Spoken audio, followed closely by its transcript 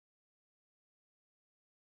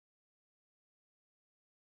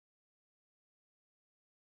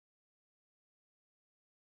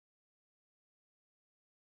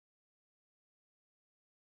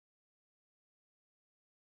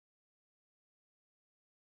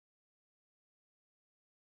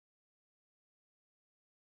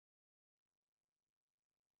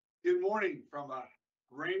Good morning from a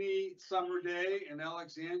rainy summer day in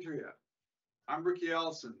Alexandria. I'm Riki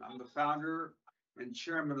Ellison. I'm the founder and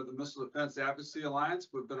chairman of the Missile Defense Advocacy Alliance.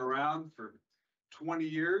 We've been around for 20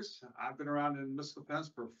 years. I've been around in missile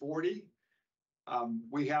defense for 40.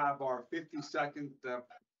 We have our 52nd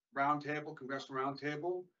roundtable, congressional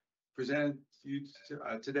roundtable, presented to you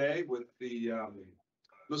today with the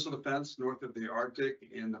missile defense north of the Arctic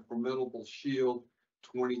and the Formidable Shield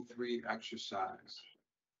 23 exercise.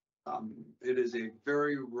 It is a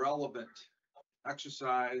very relevant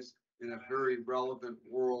exercise in a very relevant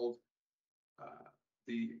world.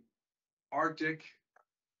 The Arctic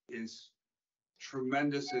is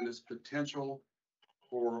tremendous in its potential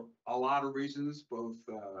for a lot of reasons, both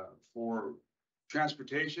for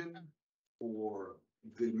transportation, for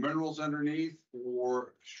the minerals underneath,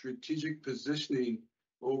 for strategic positioning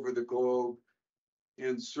over the globe,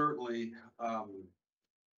 and certainly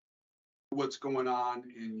what's going on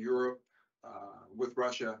in Europe with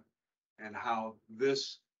Russia, and how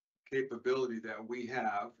this capability that we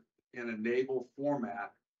have in a naval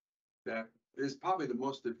format that is probably the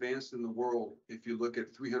most advanced in the world if you look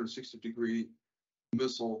at 360-degree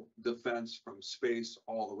missile defense from space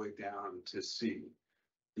all the way down to sea.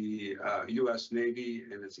 The U.S. Navy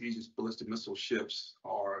and its Aegis ballistic missile ships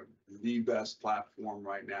are the best platform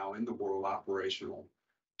right now in the world operational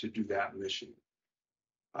to do that mission.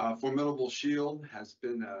 Formidable Shield has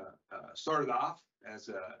been started off as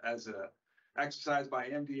a exercise by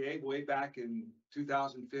MDA way back in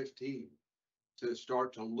 2015 to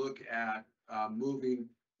start to look at moving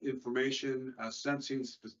information, sensing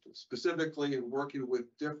specifically, and working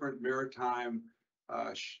with different maritime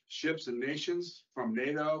ships and nations from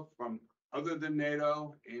NATO, from other than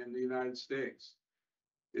NATO, and the United States.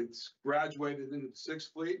 It's graduated into the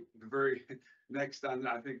Sixth Fleet, the very next on,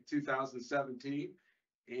 I think, 2017.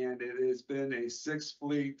 And it has been a Sixth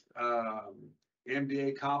Fleet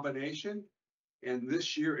MDA combination. And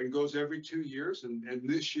this year, it goes every 2 years. And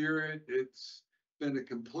this year, it's been a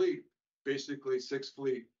complete, basically, Sixth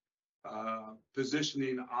Fleet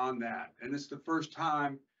positioning on that. And it's the first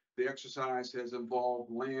time the exercise has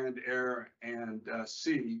involved land, air, and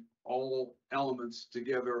sea, all elements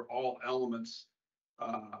together, all elements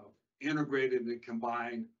integrated and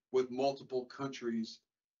combined with multiple countries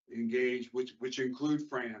engaged, which include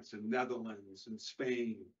France and Netherlands and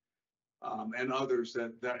Spain and others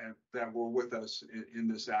that were with us in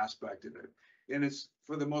this aspect of it. And it's,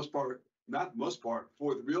 for the most part, not most part,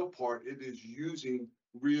 for the real part, it is using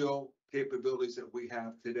real capabilities that we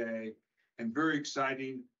have today, and very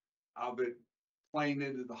exciting of it playing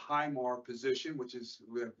into the HIMAR position, which is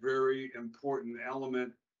a very important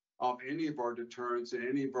element of any of our deterrence and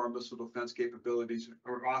any of our missile defense capabilities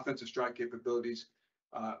or offensive strike capabilities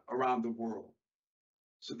around the world.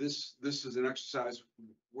 So this is an exercise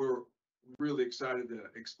we're really excited to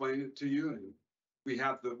explain it to you, and we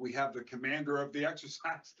have the commander of the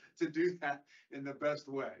exercise to do that in the best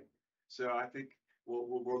way. So I think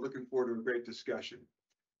we're looking forward to a great discussion.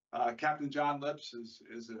 Captain John Lips is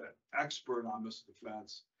an expert on missile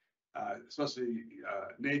defense, especially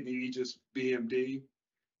Navy Aegis BMD.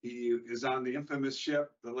 He is on the infamous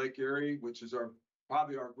ship, the Lake Erie, which is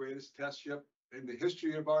probably our greatest test ship in the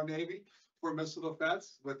history of our Navy for missile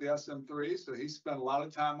defense with the SM-3. So he spent a lot of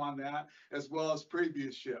time on that, as well as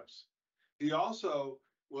previous ships. He also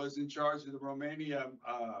was in charge of the Romania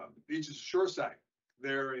Aegis Shore Site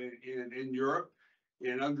there in Europe,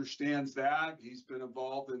 and understands that. He's been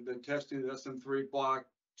involved in the testing of the SM-3 Block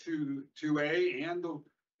 2A and the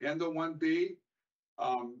 1B.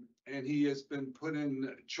 And he has been put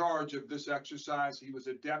in charge of this exercise. He was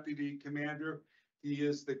a deputy commander. He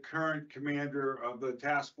is the current commander of the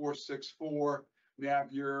Task Force 6-4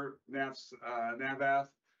 NAVAF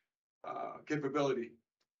capability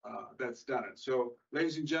that's done it. So,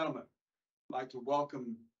 ladies and gentlemen, I'd like to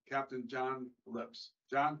welcome Captain John Lips.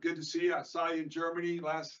 John, good to see you. I saw you in Germany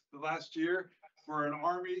last year for an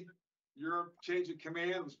Army Europe change of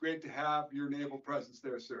command. It was great to have your naval presence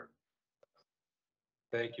there, sir.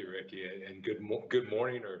 Thank you, Ricky, and good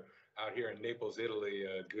morning, or out here in Naples, Italy,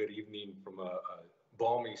 good evening from a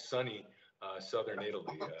balmy, sunny southern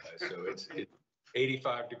Italy. So it's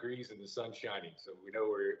 85 degrees and the sun's shining. So we know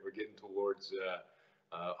we're getting towards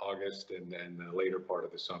August and the later part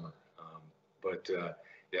of the summer.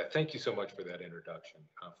 Yeah, thank you so much for that introduction.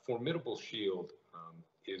 Formidable Shield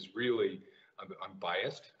is really, I'm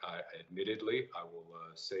biased, admittedly, I will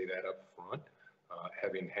say that up front.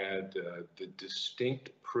 Having had the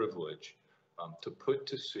distinct privilege to put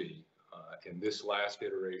to sea in this last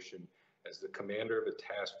iteration as the commander of a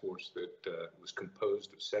task force that was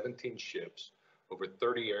composed of 17 ships, over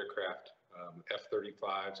 30 aircraft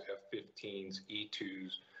F-35s, F-15s,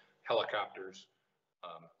 E-2s, helicopters,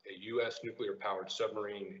 a U.S. nuclear-powered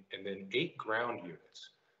submarine, and then 8 ground units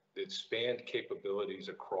that spanned capabilities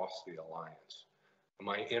across the alliance.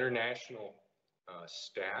 My international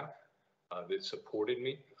staff that supported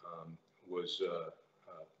me was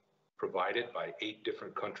provided by 8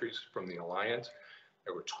 different countries from the alliance.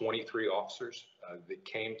 There were 23 officers that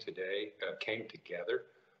came together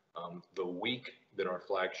the week that our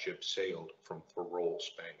flagship sailed from Ferrol,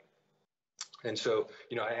 Spain. And so,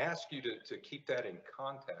 I ask you to keep that in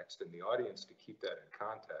context, and the audience to keep that in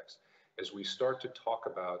context as we start to talk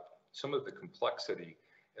about some of the complexity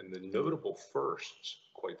and the notable firsts,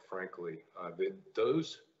 quite frankly, that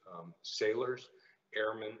those sailors,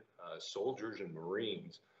 airmen, soldiers, and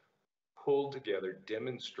Marines pulled together,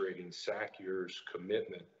 demonstrating SACEUR's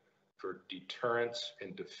commitment for deterrence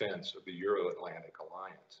and defense of the Euro-Atlantic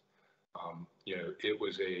Alliance. It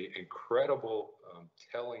was an incredible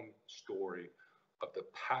telling story of the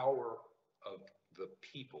power of the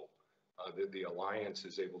people that the Alliance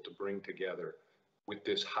is able to bring together with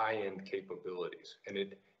this high-end capabilities,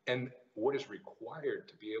 and what is required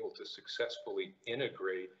to be able to successfully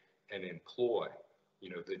integrate and employ,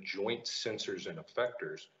 the joint sensors and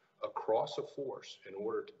effectors across a force in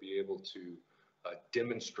order to be able to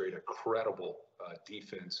demonstrate a credible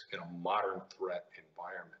defense in a modern threat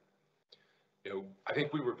environment. I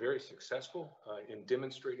think we were very successful in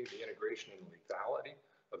demonstrating the integration and lethality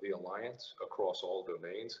of the Alliance across all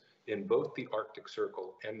domains in both the Arctic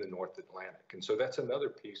Circle and the North Atlantic. And so that's another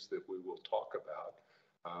piece that we will talk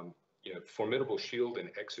about. Formidable Shield and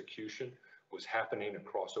execution was happening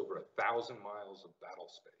across over 1,000 miles of battle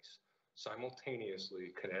space.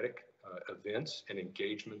 Simultaneously, kinetic events and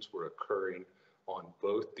engagements were occurring on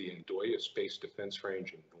both the Andoya Space Defense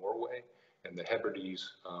Range in Norway and the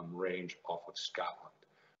Hebrides range off of Scotland.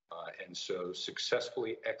 And so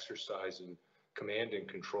successfully exercising command and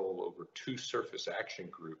control over 2 surface action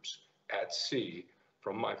groups at sea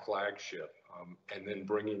from my flagship, and then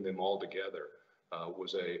bringing them all together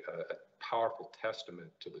was a powerful testament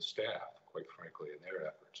to the staff, quite frankly, in their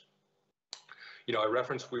efforts. I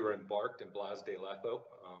referenced we were embarked in Blas de Lezo.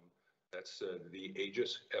 That's the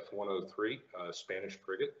Aegis F-103 Spanish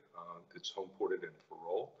frigate that's homeported in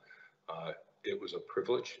Ferrol. It was a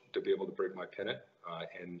privilege to be able to break my pennant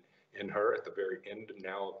in her at the very end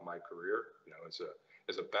now of my career.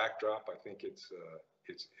 As a backdrop, I think it's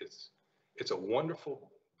a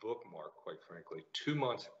wonderful bookmark, quite frankly. 2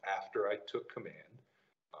 months after I took command,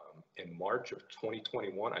 in March of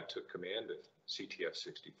 2021, I took command of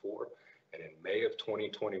CTF-64, and in May of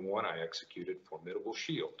 2021, I executed Formidable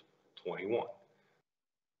Shield 21.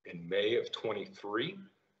 In May of 23,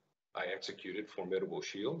 I executed Formidable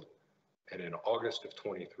Shield, and in August of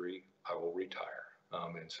 23, I will retire.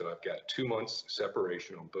 And so I've got 2 months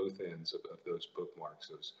separation on both ends of those bookmarks,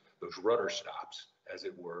 those rudder stops, as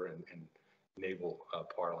it were, in naval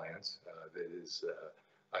parlance. That is,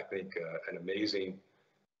 I think, an amazing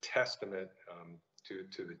testament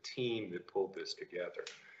to the team that pulled this together.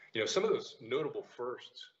 Some of those notable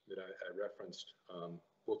firsts that I referenced,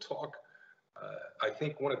 we'll talk. I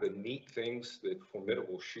think one of the neat things that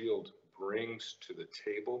Formidable Shield brings to the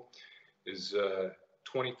table is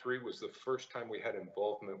 23 was the first time we had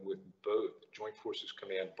involvement with both Joint Forces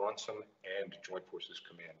Command Brunson and Joint Forces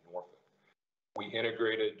Command Norfolk. We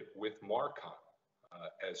integrated with MARCOM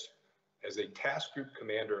as a task group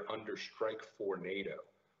commander under Strike 4 NATO.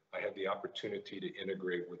 I had the opportunity to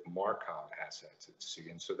integrate with MARCOM assets at sea.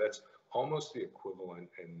 And so that's almost the equivalent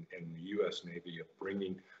in the U.S. Navy of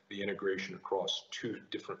bringing the integration across 2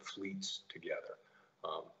 different fleets together.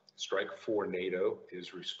 Strike 4 NATO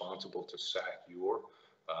is responsible to SACEUR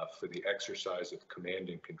for the exercise of command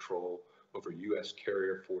and control over U.S.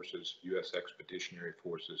 carrier forces, U.S. expeditionary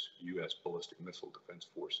forces, U.S. ballistic missile defense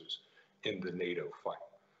forces in the NATO fight.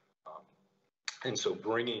 And so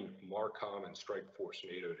bringing MARCOM and Strike Force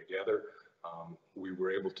NATO together, we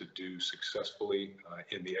were able to do successfully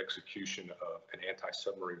in the execution of an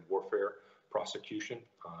anti-submarine warfare prosecution.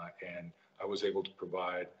 And I was able to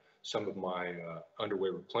provide some of my underway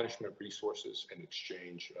replenishment resources in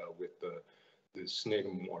exchange with the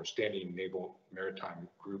SNIGM, or Standing Naval Maritime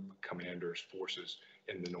Group Commander's forces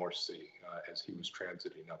in the North Sea as he was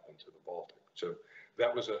transiting up into the Baltic. So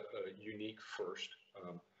that was a unique first.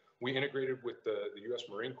 We integrated with the U.S.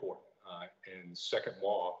 Marine Corps and Second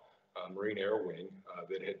Law Marine Air Wing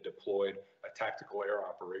that had deployed a tactical air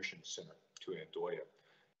operations center to Andoya.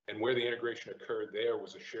 And where the integration occurred there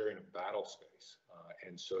was a sharing of battle space.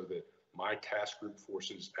 And so that my task group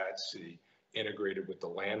forces at sea integrated with the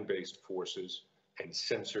land-based forces and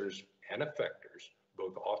sensors and effectors,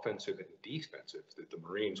 both offensive and defensive, that the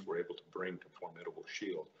Marines were able to bring to Formidable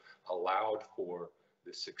Shield allowed for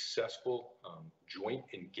the successful joint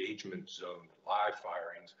engagement zone live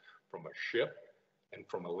firings from a ship and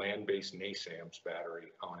from a land-based NASAMS battery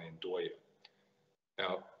on Andoya.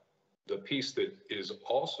 Now, the piece that is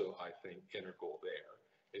also, I think, integral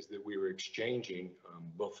there is that we were exchanging,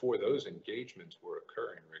 before those engagements were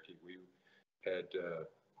occurring, Ricky, we had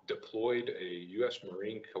deployed a U.S.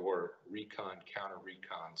 Marine Corps recon,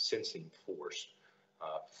 counter-recon sensing force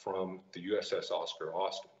from the USS Oscar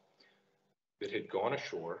Austin that had gone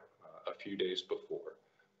ashore a few days before,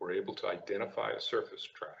 were able to identify a surface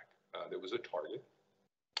track that was a target,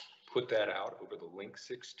 put that out over the Link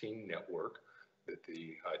 16 network that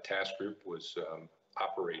the task group was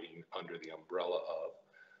operating under the umbrella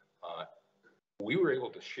of. We were able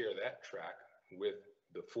to share that track with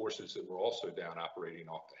the forces that were also down operating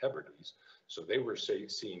off the Hebrides. So they were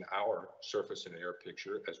seeing our surface and air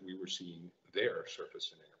picture as we were seeing their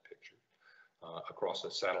surface and air picture across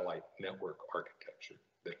a satellite network architecture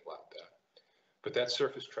that allowed that. But that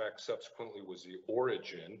surface track subsequently was the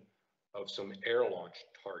origin of some air-launched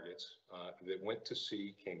targets that went to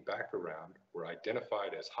sea, came back around, were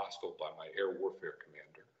identified as hostile by my air warfare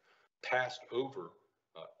commander, passed over.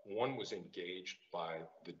 One was engaged by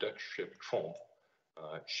the Dutch ship Tromp.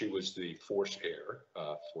 She was the force air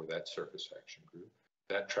for that surface action group.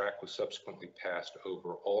 That track was subsequently passed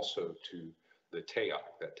over also to the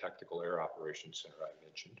TAOC, that Tactical Air Operations Center I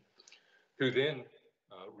mentioned, who then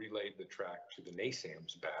relayed the track to the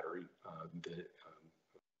NASAMS battery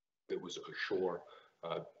that was ashore,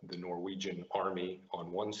 the Norwegian Army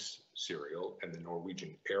on one serial and the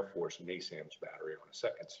Norwegian Air Force NASAMS battery on a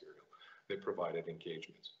second serial that provided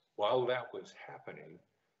engagements. While that was happening,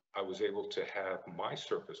 I was able to have my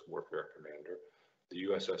surface warfare commander, the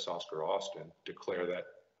USS Oscar Austin, declare that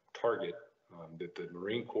target that the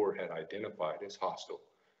Marine Corps had identified as hostile,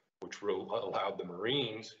 which allowed the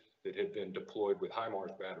Marines that had been deployed with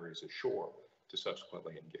HIMARS batteries ashore to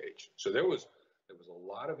subsequently engage. So there was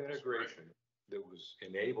a lot of integration that was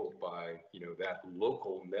enabled by, that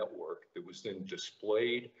local network that was then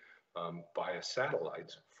displayed via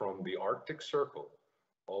satellites from the Arctic Circle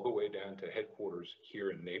all the way down to headquarters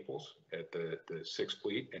here in Naples at the 6th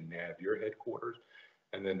Fleet and NAVUR headquarters,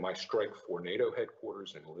 and then my Strike 4 NATO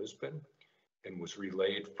headquarters in Lisbon, and was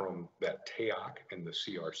relayed from that TAOC and the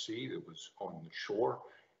CRC that was on the shore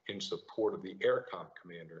in support of the AirCom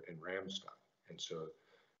commander in Ramstein. And so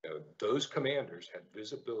those commanders had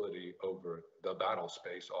visibility over the battle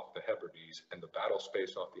space off the Hebrides and the battle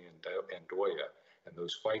space off the Andoya, and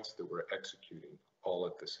those fights that we're executing all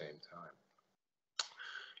at the same time.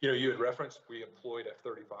 You had referenced we employed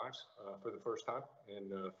F-35s for the first time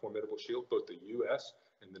in Formidable Shield. Both the U.S.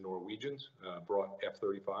 and the Norwegians brought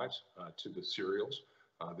F-35s to the serials,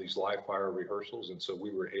 these live fire rehearsals, and so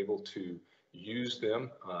we were able to use them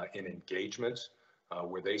in engagements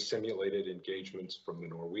where they simulated engagements from the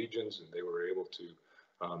Norwegians, and they were able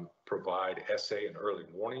to provide SA and early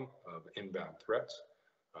warning of inbound threats.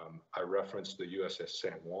 I referenced the USS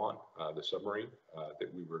San Juan, the submarine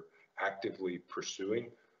that we were actively pursuing,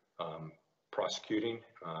 prosecuting.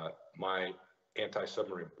 My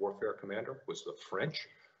anti-submarine warfare commander was the French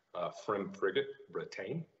frigate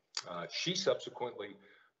Bretagne. She subsequently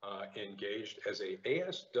engaged as a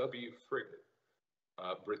ASW frigate.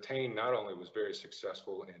 Bretagne not only was very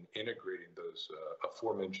successful in integrating those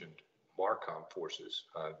aforementioned MARCOM forces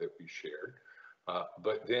that we shared,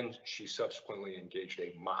 but then she subsequently engaged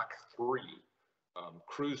a Mach 3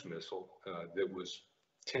 cruise missile that was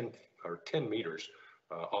 10 meters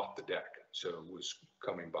off the deck, so it was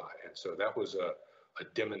coming by. And so that was a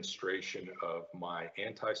demonstration of my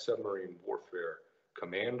anti-submarine warfare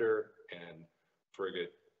commander and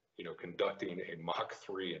frigate, conducting a Mach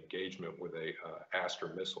 3 engagement with a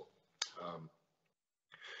Aster missile.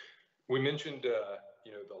 We mentioned,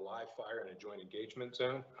 the live fire in a joint engagement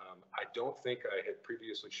zone. I don't think I had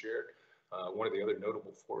previously shared. One of the other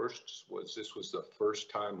notable firsts was this was the first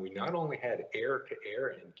time we not only had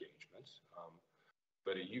air-to-air engagements,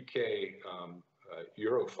 but a UK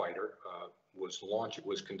Eurofighter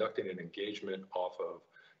was conducting an engagement off of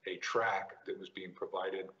a track that was being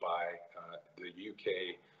provided by the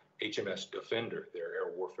UK HMS Defender, their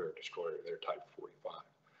air warfare destroyer, their Type 45.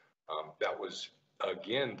 That was,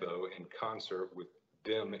 again, though, in concert with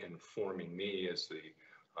them informing me as the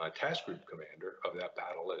task group commander of that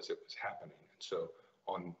battle as it was happening. And so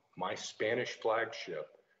on my Spanish flagship,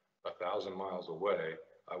 1,000 miles away,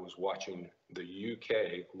 I was watching the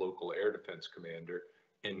UK local air defense commander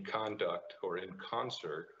in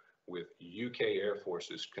concert with UK air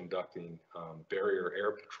forces conducting barrier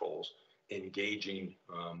air patrols engaging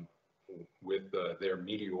with their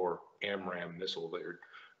Meteor AMRAAM missile, their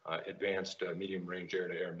advanced medium-range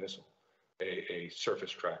air-to-air missile, a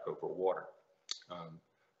surface track over water.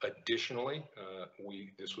 Additionally,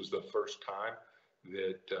 this was the first time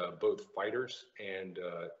that both fighters and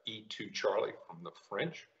E-2 Charlie from the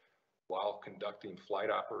French, while conducting flight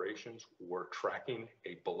operations, were tracking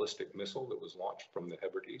a ballistic missile that was launched from the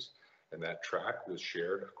Hebrides, and that track was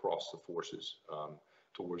shared across the forces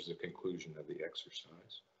towards the conclusion of the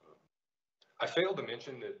exercise. I failed to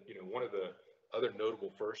mention that, one of the other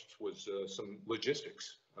notable firsts was some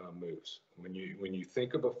logistics moves. When you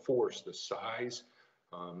think of a force the size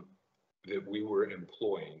that we were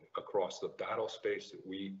employing across the battle space that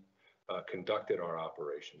we conducted our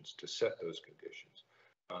operations to set those conditions.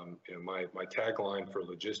 My tagline for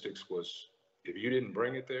logistics was, if you didn't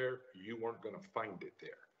bring it there, you weren't going to find it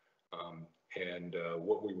there.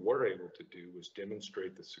 What we were able to do was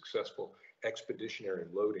demonstrate the successful expeditionary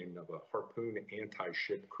loading of a Harpoon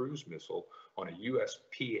anti-ship cruise missile on a US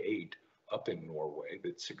P-8 up in Norway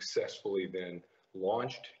that successfully then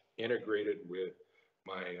launched, integrated with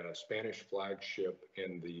my Spanish flagship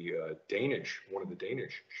and the one of the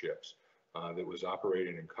Danish ships that was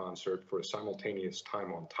operating in concert for a simultaneous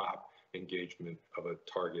time on top engagement of a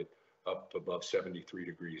target up above 73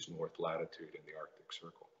 degrees north latitude in the Arctic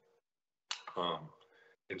Circle.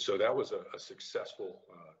 And so that was a successful,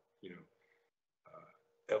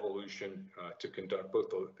 evolution to conduct both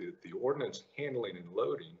the ordnance handling and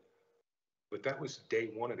loading, but that was day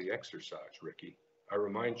one of the exercise, Ricky. I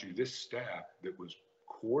remind you, this staff that was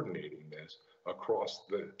coordinating this across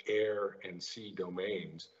the air and sea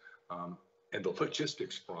domains and the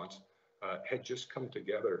logistics fronts had just come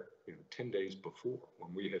together 10 days before,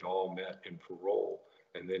 when we had all met in parole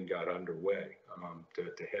and then got underway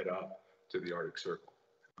to head up to the Arctic Circle.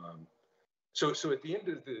 So at the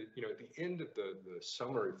end of the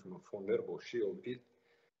summary from a Formidable Shield,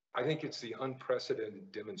 I think it's the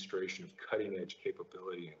unprecedented demonstration of cutting edge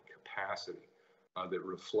capability and capacity that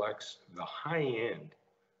reflects the high end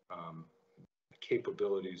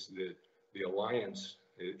capabilities that the Alliance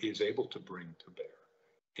is able to bring to bear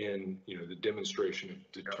in the demonstration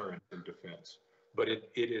of deterrence and defense. But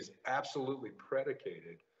it is absolutely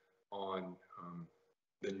predicated on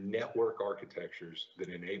the network architectures that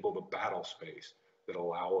enable the battle space that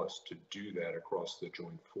allow us to do that across the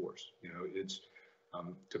joint force. It's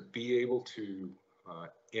to be able to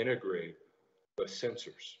integrate the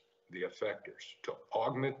sensors, the effectors, to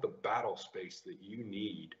augment the battle space that you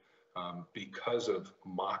need because of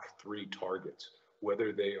Mach 3 targets,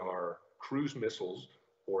 whether they are cruise missiles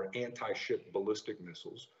or anti-ship ballistic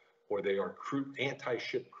missiles, or they are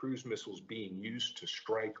anti-ship cruise missiles being used to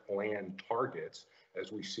strike land targets,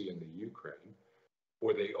 as we see in the Ukraine,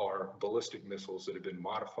 or they are ballistic missiles that have been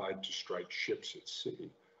modified to strike ships at sea.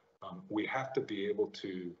 We have to be able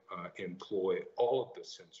to employ all of the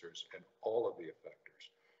sensors and all of the effectors.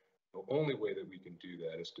 The only way that we can do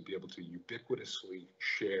that is to be able to ubiquitously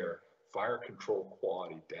share fire control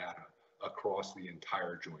quality data across the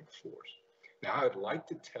entire joint force. Now, I'd like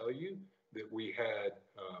to tell you that we had,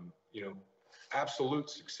 absolute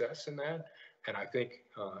success in that. And I think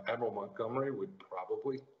Admiral Montgomery would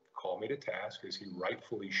probably call me to task, as he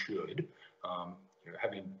rightfully should.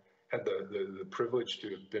 Having had the privilege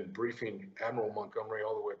to have been briefing Admiral Montgomery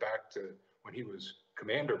all the way back to when he was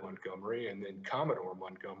Commander Montgomery and then Commodore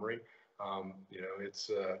Montgomery,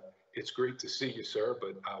 it's great to see you, sir.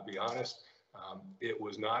 But I'll be honest, it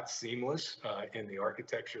was not seamless in the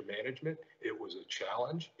architecture management. It was a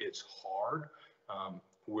challenge. It's hard.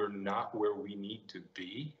 We're not where we need to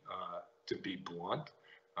be blunt.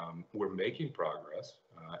 We're making progress,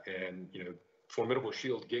 and Formidable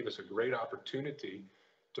Shield gave us a great opportunity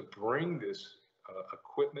to bring this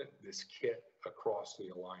equipment, this kit across the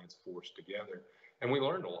Alliance force together, and we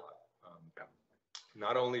learned a lot.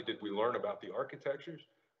 Not only did we learn about the architectures,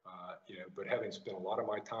 but having spent a lot of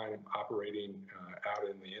my time operating out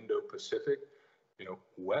in the Indo-Pacific,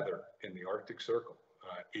 weather in the Arctic Circle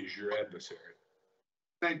is your adversary.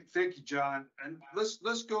 Thank you, John. And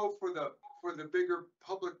let's go for the bigger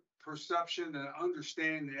public perception and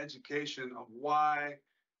understanding the education of why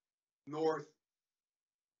north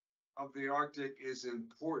of the Arctic is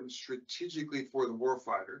important strategically for the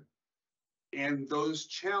warfighter, and those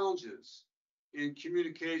challenges in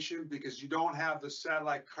communication, because you don't have the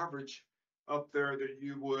satellite coverage up there that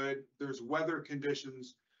you would. There's weather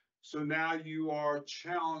conditions. So now you are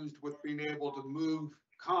challenged with being able to move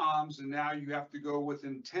comms, and now you have to go with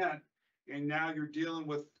intent, and now you're dealing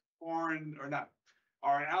with foreign, or not,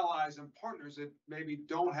 our allies and partners that maybe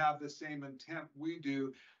don't have the same intent we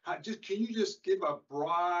do. Can you just give a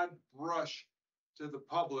broad brush to the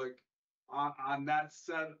public on that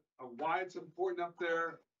set of why it's important up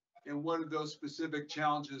there, and what are those specific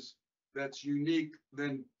challenges that's unique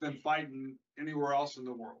than fighting anywhere else in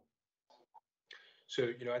the world? So,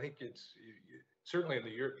 I think it's certainly in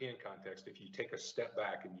the European context, if you take a step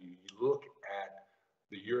back and you look at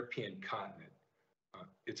the European continent,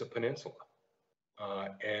 it's a peninsula.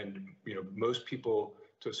 And, most people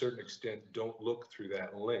to a certain extent don't look through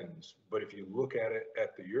that lens. But if you look at it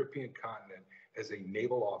at the European continent as a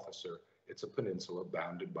naval officer, it's a peninsula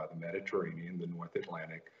bounded by the Mediterranean, the North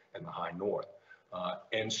Atlantic, and the high north.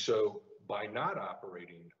 And so by not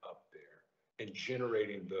operating up there and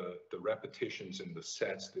generating the repetitions and the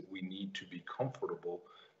sets that we need to be comfortable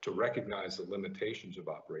to recognize the limitations of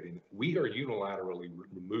operating, we are unilaterally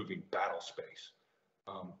removing battle space.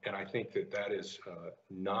 And I think that is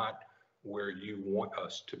not where you want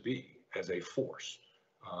us to be as a force.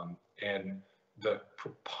 And the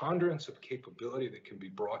preponderance of capability that can be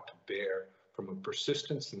brought to bear from a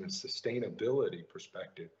persistence and a sustainability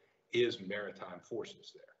perspective is maritime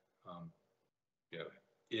forces there.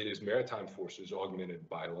 It is maritime forces augmented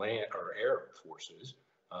by land or air forces,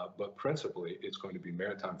 but principally it's going to be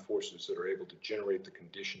maritime forces that are able to generate the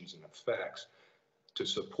conditions and effects to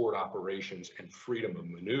support operations and freedom of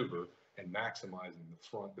maneuver and maximizing the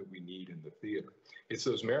front that we need in the theater. It's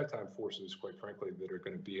those maritime forces, quite frankly, that are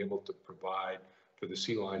going to be able to provide for the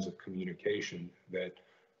sea lines of communication that,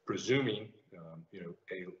 presuming,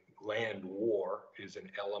 a land war is an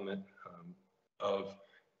element of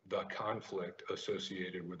the conflict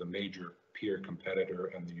associated with a major peer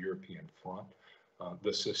competitor and the European front,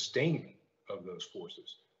 the sustaining of those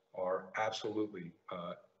forces are absolutely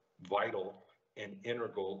vital and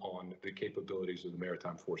integral on the capabilities of the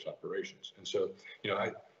maritime force operations. And so,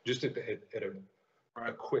 I just at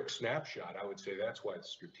a quick snapshot, I would say that's why it's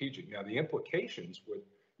strategic. Now, the implications would,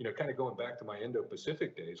 kind of going back to my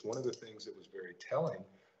Indo-Pacific days, one of the things that was very telling,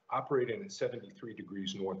 operating at 73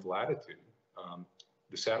 degrees north latitude,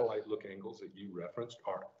 the satellite look angles that you referenced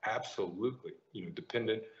are absolutely,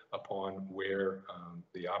 dependent upon where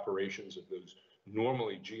the operations of those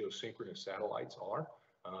normally geosynchronous satellites are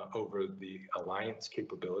over the alliance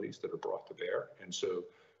capabilities that are brought to bear. And so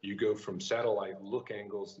you go from satellite look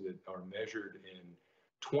angles that are measured in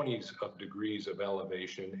 20s of degrees of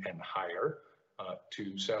elevation and higher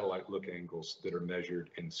to satellite look angles that are measured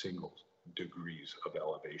in single degrees of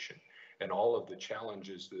elevation. And all of the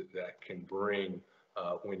challenges that can bring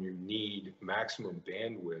when you need maximum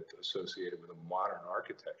bandwidth associated with a modern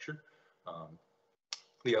architecture.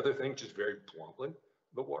 The other thing, just very bluntly,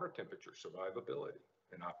 the water temperature survivability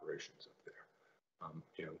in operations up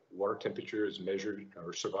there. Water temperature is measured,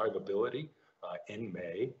 or survivability in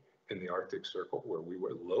May in the Arctic Circle, where we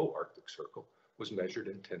were low Arctic Circle, was measured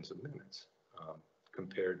in tens of minutes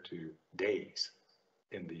compared to days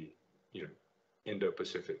in the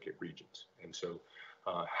Indo-Pacific regions. And so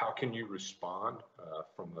how can you respond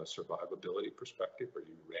from a survivability perspective? Are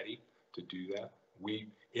you ready to do that?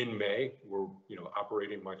 In May, we're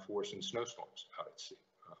operating my force in snowstorms out at sea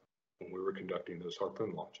when we were conducting those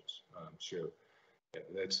harpoon launches. So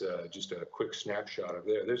that's just a quick snapshot of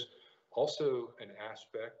there. There's also an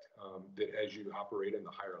aspect that as you operate in the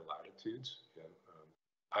higher latitudes,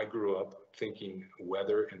 I grew up thinking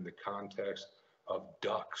weather in the context of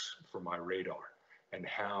ducks for my radar and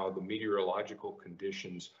how the meteorological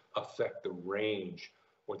conditions affect the range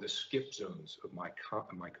or the skip zones of my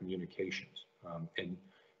communications. And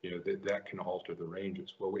that can alter the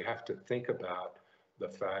ranges. Well, we have to think about the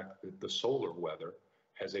fact that the solar weather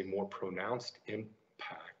has a more pronounced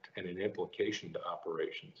impact and an implication to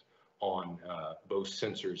operations on both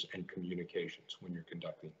sensors and communications when you're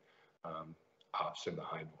conducting ops in the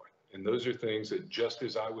high north. And those are things that, just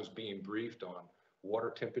as I was being briefed on water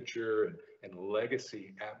temperature and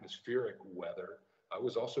legacy atmospheric weather, I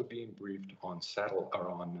was also being briefed on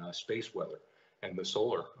space weather and the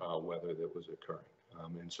solar weather that was occurring.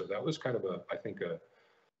 And so that was kind of I think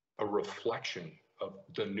a reflection of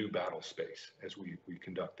the new battle space as we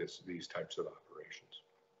conduct these types of operations.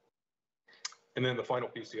 And then the final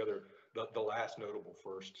piece, the last notable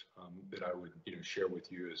first that I would share with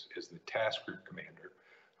you is the task group commander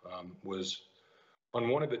was on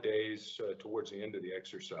one of the days towards the end of the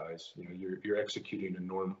exercise. You're executing a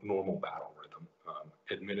normal battle rhythm.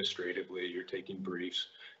 Administratively, you're taking briefs.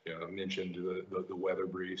 I mentioned the weather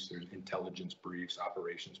briefs, there's intelligence briefs,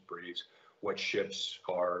 operations briefs, what ships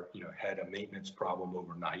are, had a maintenance problem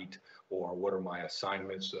overnight, or what are my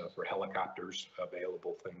assignments for helicopters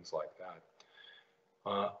available, things like that.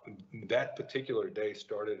 That particular day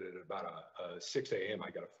started at about 6 a.m. I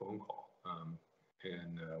got a phone call,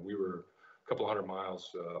 and we were a couple hundred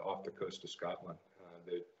miles off the coast of Scotland.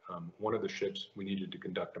 That one of the ships, we needed to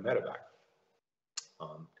conduct a medevac.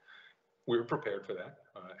 We were prepared for that,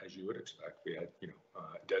 as you would expect. We had,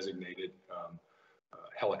 designated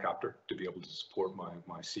helicopter to be able to support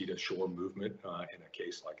my sea to shore movement in a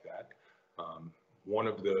case like that. One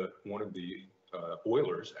of the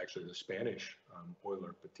oilers, actually the Spanish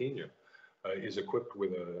oiler Patiño, is equipped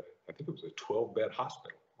with I think it was a 12-bed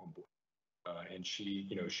hospital on board. And she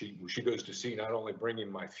goes to sea not only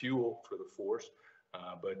bringing my fuel for the force,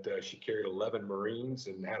 but she carried 11 Marines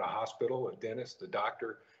and had a hospital, a dentist, a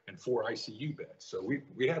doctor, and 4 ICU beds. So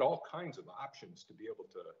we had all kinds of options to be able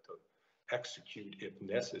to execute if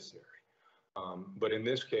necessary. But in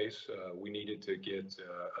this case, we needed to get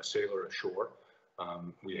a sailor ashore.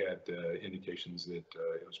 We had indications that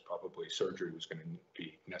it was probably surgery was going to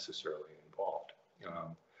be necessarily involved.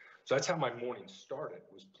 So that's how my morning started,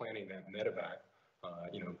 was planning that medevac,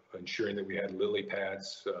 ensuring that we had lily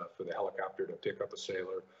pads for the helicopter to pick up a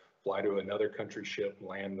sailor, fly to another country ship,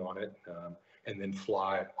 land on it, and then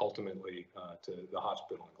fly ultimately to the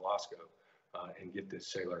hospital in Glasgow and get this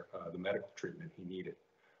sailor the medical treatment he needed.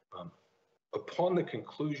 Upon the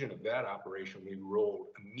conclusion of that operation, we rolled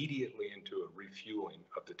immediately into a refueling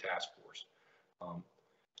of the task force.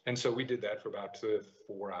 And so we did that for about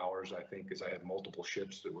 4 hours, I think, because I had multiple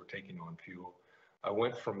ships that were taking on fuel. I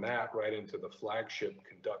went from that right into the flagship,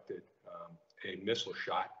 conducted a missile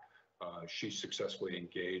shot. She successfully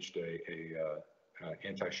engaged a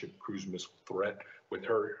anti-ship cruise missile threat with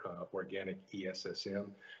her organic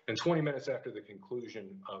ESSM. And 20 minutes after the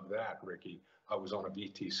conclusion of that, Ricky, I was on a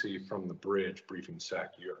VTC from the bridge briefing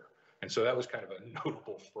SAC-EUR. And so that was kind of a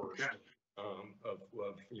notable first from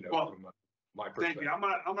my perspective. Thank you. I'm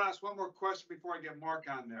gonna ask one more question before I get Mark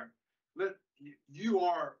on there. You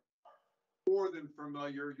are more than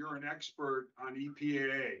familiar. You're an expert on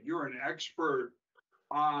EPAA. You're an expert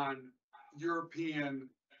on European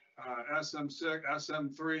SM6,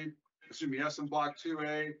 SM3, SM Block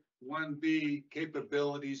 2A, 1B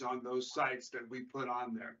capabilities on those sites that we put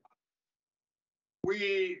on there.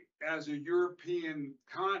 We, as a European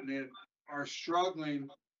continent, are struggling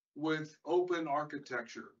with open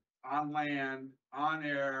architecture on land, on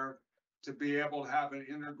air, to be able to have an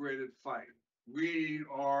integrated fight. We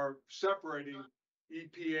are separating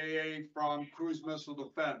EPAA from cruise missile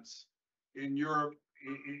defense in Europe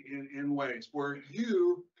in ways where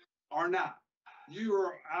you are not. You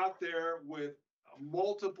are out there with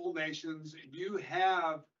multiple nations. You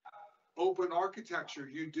have open architecture.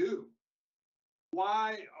 You do.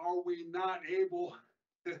 Why are we not able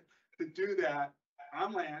to do that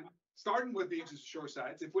on land, starting with the Aegis shore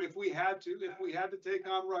sites? If we had to take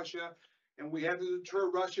on Russia, and we had to deter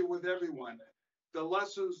Russia with everyone, the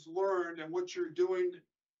lessons learned and what you're doing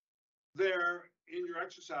there in your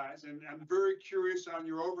exercise, and I'm very curious on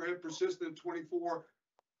your overhead persistent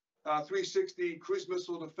 360 cruise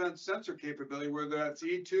missile defense sensor capability, whether that's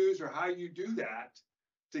E2s or how you do that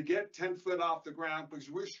to get 10 foot off the ground, because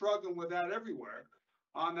we're struggling with that everywhere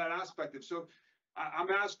on that aspect. So I'm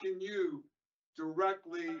asking you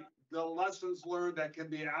directly the lessons learned that can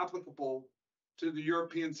be applicable to the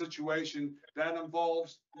European situation that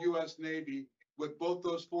involves U.S. Navy with both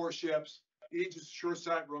those 4 ships, Aegis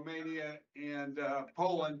Shoreside, Romania, and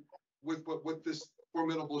Poland, with this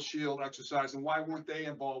Formidable Shield exercise, and why weren't they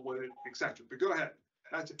involved with it, etc. But go ahead.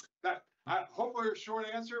 That's it. Hopefully a short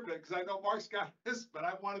answer, because I know Mark's got this, but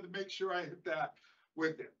I wanted to make sure I hit that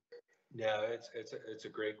with him. Yeah, it's a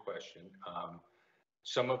great question.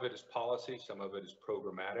 Some of it is policy, some of it is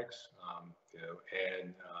programmatics,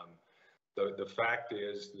 and the fact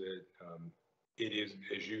is that it is,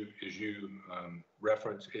 as you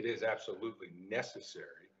reference, it is absolutely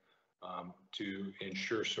necessary to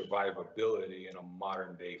ensure survivability in a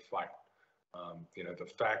modern day fight. The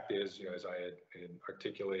fact is, as I had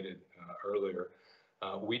articulated earlier,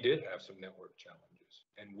 we did have some network challenges,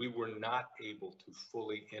 and we were not able to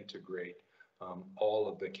fully integrate all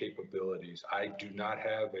of the capabilities. I do not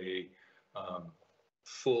have a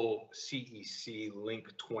full CEC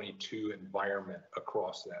Link 22 environment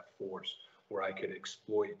across that force where I could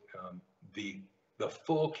exploit the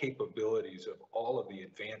full capabilities of all of the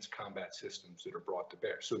advanced combat systems that are brought to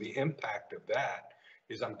bear. So the impact of that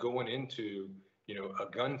is I'm going into, a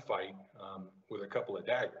gunfight with a couple of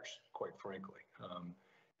daggers, quite frankly.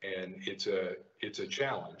 And it's a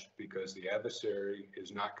challenge because the adversary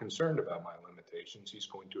is not concerned about my limitations. He's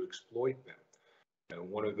going to exploit them.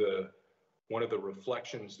 One of the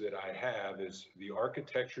reflections that I have is the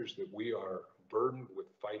architectures that we are burdened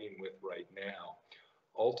with fighting with right now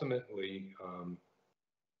ultimately,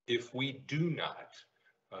 if we do not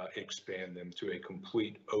expand them to a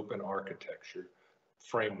complete open architecture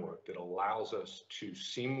framework that allows us to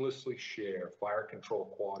seamlessly share fire control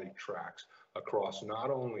quality tracks across not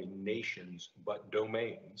only nations, but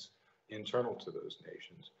domains internal to those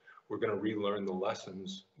nations, we're going to relearn the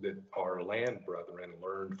lessons that our land brethren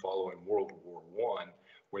learned following World War I,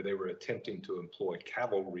 where they were attempting to employ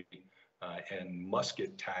cavalry and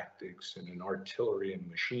musket tactics in an artillery and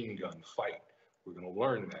machine gun fight. We're going to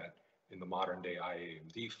learn that in the modern day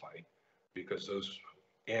IAMD fight, because those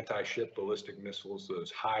anti-ship ballistic missiles,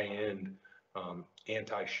 those high-end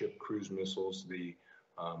anti-ship cruise missiles, the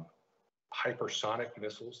hypersonic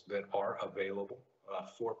missiles that are available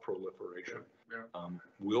for proliferation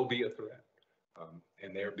will be a threat.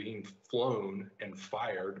 And they're being flown and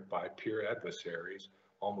fired by peer adversaries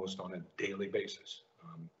almost on a daily basis.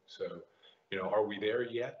 So, are we there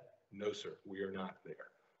yet? No, sir, we are not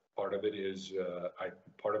there. Part of it is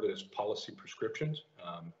policy prescriptions.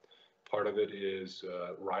 Part of it is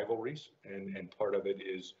rivalries, and part of it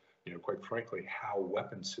is, quite frankly, how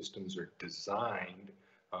weapon systems are designed,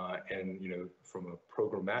 and from a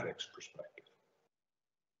programmatics perspective.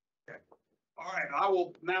 Okay. All right, I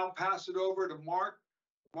will now pass it over to Mark.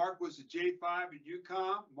 Mark was a J5 at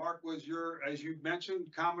UCOM. Mark was as you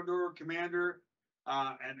mentioned, Commodore, Commander,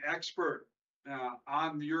 an expert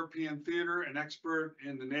on the European theater, an expert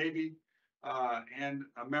in the Navy, and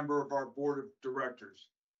a member of our board of directors.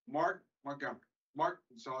 Mark Montgomery. Mark,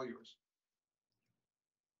 it's all yours.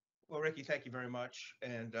 Well, Ricky, thank you very much.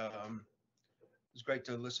 And it's great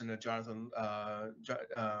to listen to Jonathan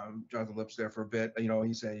Lips there for a bit.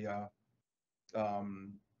 He's a,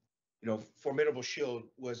 Formidable Shield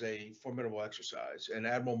was a formidable exercise. And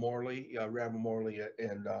Admiral Morley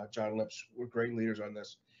and John Lips were great leaders on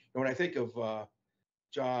this. And when I think of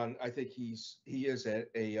John, I think he is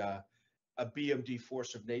a BMD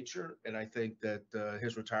force of nature, and I think that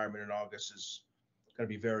his retirement in August is going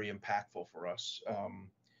to be very impactful for us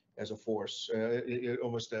as a force.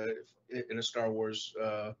 Almost in a Star Wars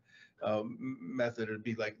method, it'd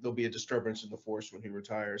be like there'll be a disturbance in the force when he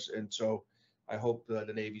retires, and so I hope the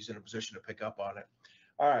Navy's in a position to pick up on it.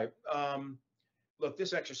 All right, look,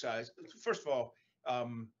 this exercise. First of all,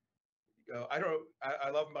 I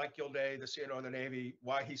love Mike Gilday, the CNO of the Navy,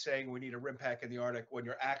 why he's saying we need a RIMPAC in the Arctic when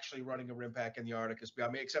you're actually running a RIMPAC in the Arctic is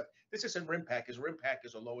beyond me, except this isn't RIMPAC, because RIMPAC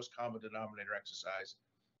is a lowest common denominator exercise.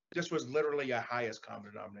 This was literally a highest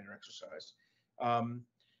common denominator exercise.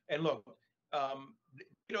 And look,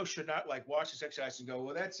 should not watch this exercise and go,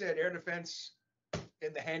 well, that's it, air defense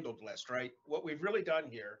in the handled list, right? What we've really done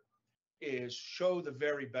here is show the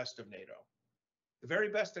very best of NATO. The very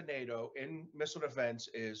best of NATO in missile defense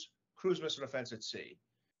is cruise missile defense at sea.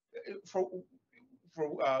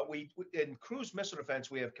 In cruise missile defense,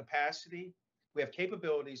 we have capacity, we have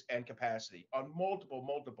capabilities and capacity on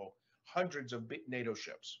multiple hundreds of NATO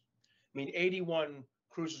ships. I mean, 81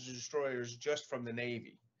 cruisers and destroyers just from the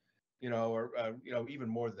Navy, or even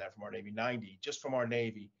more than that from our Navy, 90 just from our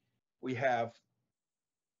Navy. We have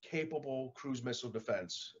capable cruise missile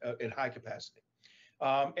defense in high capacity.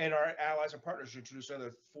 And our allies and partners introduced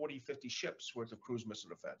another 40, 50 ships worth of cruise missile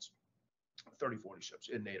defense. 30, 40 ships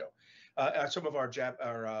in NATO. Some of our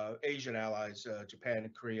Asian allies, Japan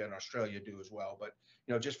and Korea and Australia do as well, but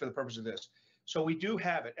just for the purpose of this. So we do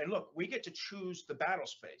have it. And look, we get to choose the battle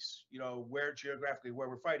space, where geographically where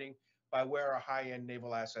we're fighting by where our high-end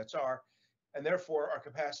naval assets are, and therefore our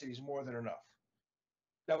capacity is more than enough.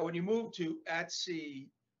 Now, when you move to at sea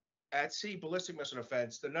ballistic missile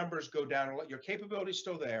defense, the numbers go down. Your capability is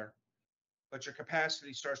still there, but your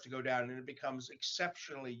capacity starts to go down, and it becomes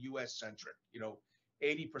exceptionally U.S.-centric.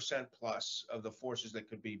 80% plus of the forces that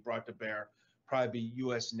could be brought to bear probably be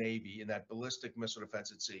U.S. Navy in that ballistic missile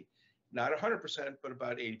defense at sea. Not 100%, but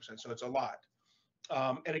about 80%, so it's a lot.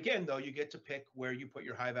 And again, though, you get to pick where you put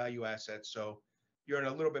your high-value assets, so you're in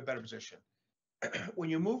a little bit better position. When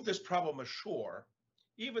you move this problem ashore,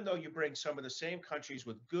 even though you bring some of the same countries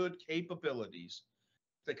with good capabilities,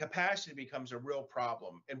 the capacity becomes a real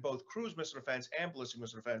problem in both cruise missile defense and ballistic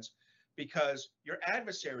missile defense, because your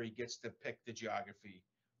adversary gets to pick the geography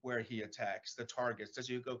where he attacks, the targets. Does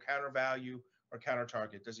he go counter value or counter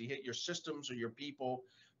target? Does he hit your systems or your people,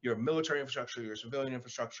 your military infrastructure, your civilian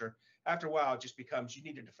infrastructure? After a while, it just becomes you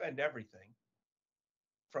need to defend everything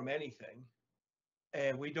from anything.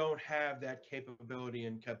 And we don't have that capability,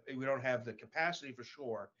 and we don't have the capacity for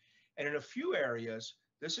sure. And in a few areas,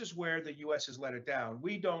 this is where the U.S. has let it down.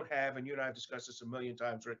 We don't have, and you and I have discussed this a million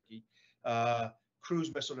times, Ricky,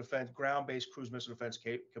 cruise missile defense, ground-based cruise missile defense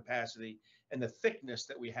capacity, and the thickness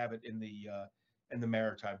that we have it in the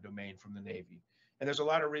maritime domain from the Navy. And there's a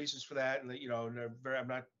lot of reasons for that. And, I'm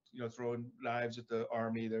not, throwing knives at the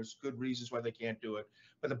Army. There's good reasons why they can't do it.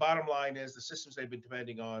 But the bottom line is the systems they've been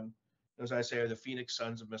depending on, as I say, are the Phoenix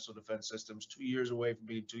Suns of missile defense systems, 2 years away from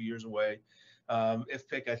being 2 years away.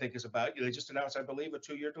 IFPC, I think, is about, they just announced, I believe, a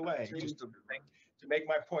 2-year delay, just to make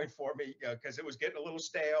my point for me, because it was getting a little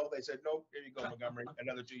stale. They said, nope, here you go, Montgomery,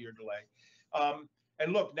 another 2-year delay.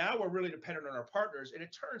 And look, now we're really dependent on our partners, and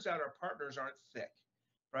it turns out our partners aren't thick,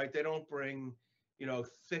 right? They don't bring,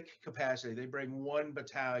 thick capacity. They bring 1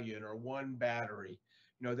 battalion or 1 battery.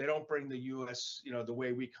 They don't bring the U.S., the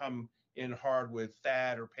way we come in hard with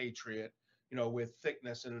THAAD or Patriot, with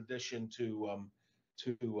thickness in addition to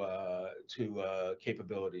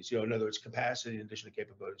capabilities. In other words, capacity in addition to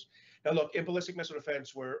capabilities. Now, look, in ballistic missile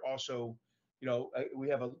defense, we're also, we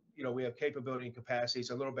have capability and capacity.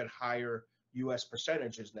 It's a little bit higher U.S.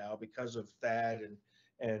 percentages now because of THAAD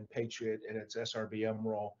and Patriot and its SRBM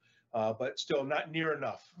role, but still not near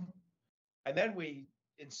enough. And then we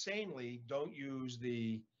insanely don't use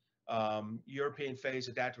the European phase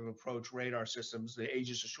adaptive approach radar systems, the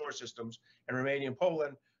Aegis Ashore systems, and Romania and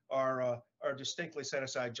Poland are distinctly set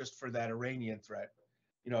aside just for that Iranian threat,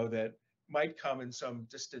 that might come in some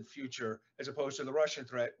distant future, as opposed to the Russian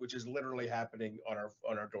threat, which is literally happening on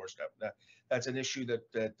our doorstep. That's an issue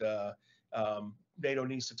that NATO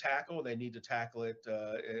needs to tackle. They need to tackle it.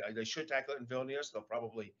 They should tackle it in Vilnius. They'll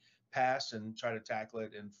probably pass and try to tackle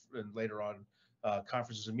it in later on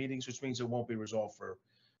conferences and meetings, which means it won't be resolved for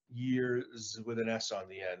years with an S on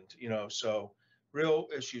the end. So real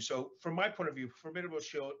issue. So from my point of view, Formidable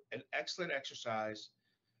Shield, an excellent exercise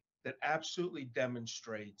that absolutely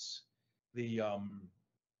demonstrates the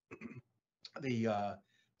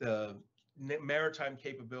maritime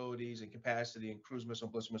capabilities and capacity in cruise missile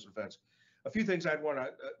and ballistic missile defense. A few things I'd want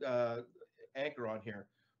to anchor on here.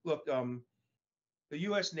 Look, the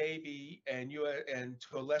U.S. Navy and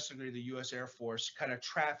to a lesser degree the U.S. Air Force kind of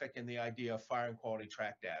traffic in the idea of fire and quality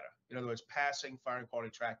track data. In other words, passing fire and quality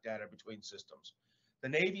track data between systems. The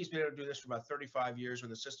Navy's been able to do this for about 35 years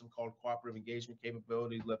with a system called Cooperative Engagement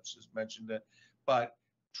Capability. Lips has mentioned it, but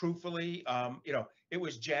truthfully, it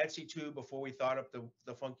was JADC2 before we thought up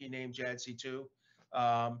the funky name JADC2.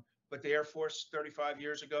 But the Air Force 35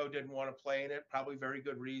 years ago didn't want to play in it, probably very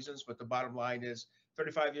good reasons. But the bottom line is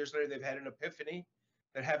 35 years later, they've had an epiphany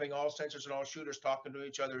that having all sensors and all shooters talking to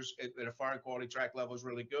each other at a fire and quality track level is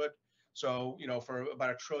really good. So, for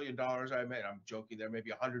about $1 trillion, I'm joking there,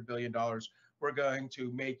 maybe $100 billion, we're going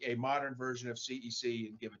to make a modern version of CEC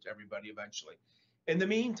and give it to everybody eventually. In the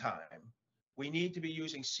meantime, we need to be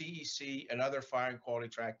using CEC and other fire and quality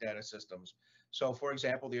track data systems. So, for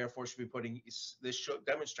example, the Air Force should be putting, this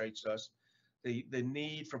demonstrates to us the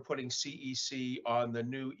need for putting CEC on the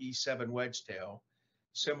new E7 Wedgetail,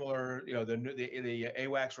 similar, the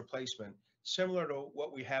AWACS replacement, similar to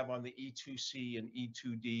what we have on the E2C and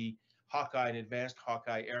E2D Hawkeye and advanced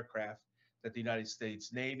Hawkeye aircraft that the United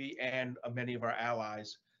States Navy and many of our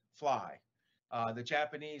allies fly. The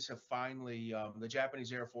Japanese have finally, the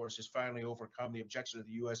Japanese Air Force has finally overcome the objection of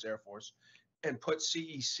the U.S. Air Force and put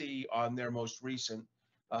CEC on their most recent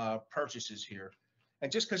purchases here.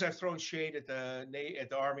 And just because I've thrown shade at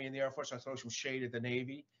the Army and the Air Force, I throw some shade at the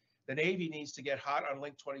Navy. The Navy needs to get hot on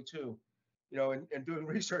Link 22. And doing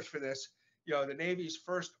research for this, the Navy's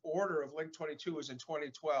first order of Link 22 was in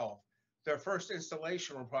 2012. Their first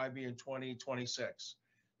installation will probably be in 2026.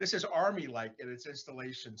 This is Army-like in its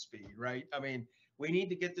installation speed, right? I mean, we need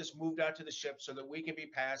to get this moved out to the ship so that we can be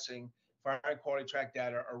passing fire and quality track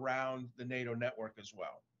data around the NATO network as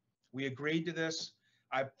well. We agreed to this.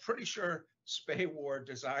 I'm pretty sure Spay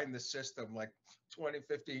designed the system like 20,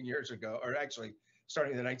 15 years ago, or actually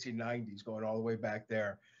starting in the 1990s, going all the way back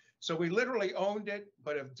there. So we literally owned it,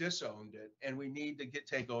 but have disowned it, and we need to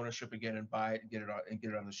take ownership again and buy it and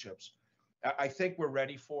get it on the ships. I think we're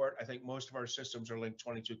ready for it. I think most of our systems are Link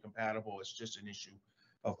 22 compatible. It's just an issue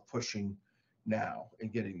of pushing now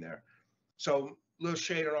and getting there. So a little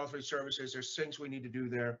shade on all three services. There's things we need to do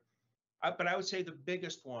there. But I would say the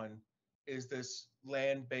biggest one is this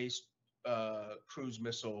land-based cruise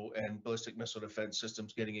missile and ballistic missile defense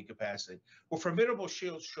systems getting in capacity. What Formidable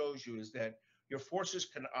Shield shows you is that your forces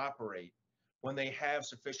can operate when they have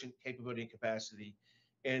sufficient capability and capacity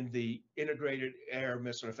in the integrated air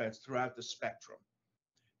missile defense throughout the spectrum.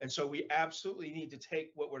 And so we absolutely need to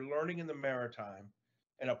take what we're learning in the maritime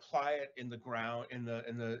and apply it in the ground, in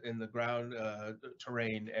the ground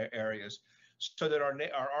terrain areas, so that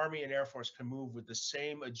our Army and Air Force can move with the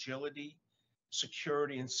same agility,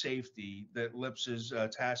 security, and safety that LIPS's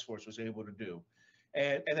task force was able to do.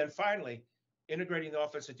 And then finally, integrating the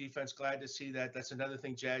offense and defense. Glad to see that. That's another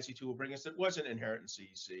thing JADC2 will bring us that wasn't inherent in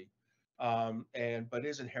CEC. but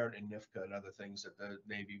is inherent in NIFCA and other things that the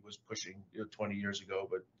Navy was pushing 20 years ago,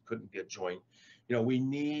 but couldn't get joined. We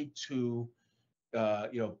need to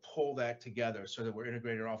pull that together so that we're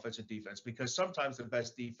integrated offense and defense, because sometimes the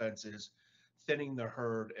best defense is thinning the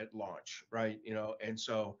herd at launch, right? And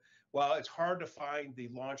so while it's hard to find the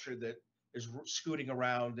launcher that is scooting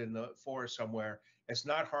around in the forest somewhere, it's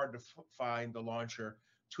not hard to find the launcher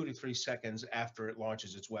 2 to 3 seconds after it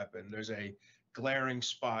launches its weapon. There's a glaring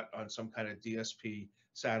spot on some kind of DSP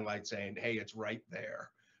satellite saying, hey, it's right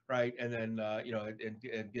there, right? And then,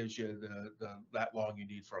 it gives you that long you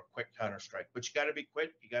need for a quick counterstrike. But you got to be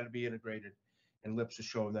quick, you got to be integrated, and LIPS is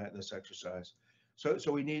showing that in this exercise.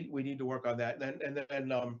 So we need to work on that. And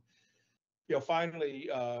then finally,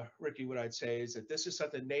 Ricky, what I'd say is that this is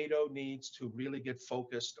something NATO needs to really get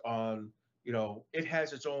focused on. It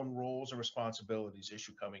has its own roles and responsibilities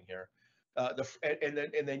issue coming here.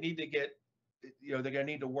 And they need to get, they're going to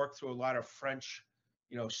need to work through a lot of French,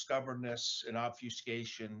 stubbornness and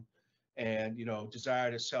obfuscation and,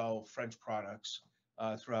 desire to sell French products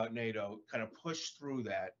throughout NATO, kind of push through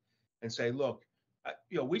that and say, look,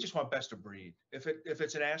 we just want best of breed. If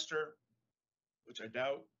it's an Aster, which I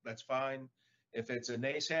doubt, that's fine. If it's a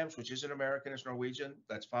NASAMS, which isn't American, it's Norwegian,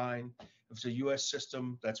 that's fine. If it's a US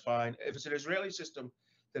system, that's fine. If it's an Israeli system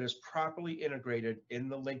that is properly integrated in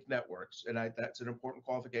the linked networks, and that's an important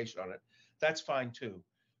qualification on it, that's fine too.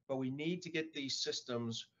 But we need to get these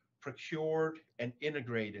systems procured and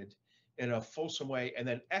integrated in a fulsome way and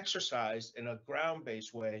then exercised in a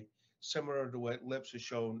ground-based way, similar to what LIPS has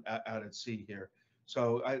shown out at sea here.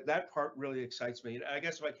 So that part really excites me. And I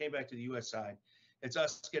guess if I came back to the US side, it's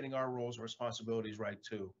us getting our roles and responsibilities right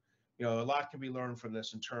too. A lot can be learned from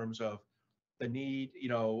this in terms of the need.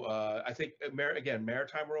 I think again,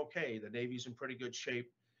 maritime we're okay. The Navy's in pretty good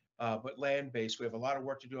shape, but land-based we have a lot of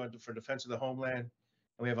work to do for defense of the homeland,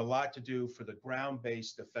 and we have a lot to do for the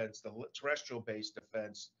ground-based defense, the terrestrial-based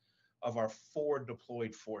defense of our forward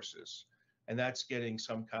deployed forces, and that's getting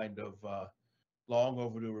some kind of long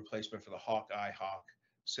overdue replacement for the Hawk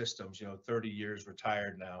systems. 30 years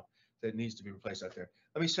retired now. That needs to be replaced out there.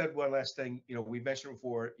 Let me say one last thing. We mentioned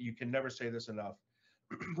before, you can never say this enough.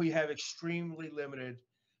 We have extremely limited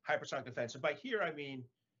hypersonic defense. And by here, I mean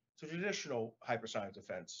traditional hypersonic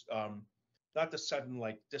defense, not the sudden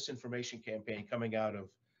disinformation campaign coming out of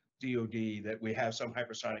DOD that we have some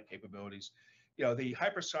hypersonic capabilities. The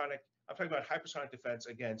hypersonic, I'm talking about hypersonic defense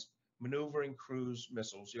against maneuvering cruise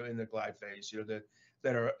missiles, in the glide phase,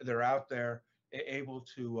 that are out there able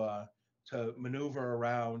to maneuver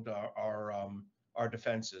around our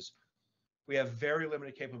defenses. We have very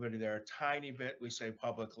limited capability there, a tiny bit we say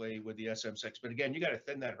publicly with the SM-6, but again, you got to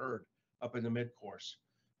thin that herd up in the mid-course.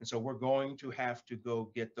 And so we're going to have to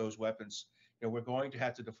go get those weapons. We're going to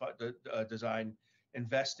have to design,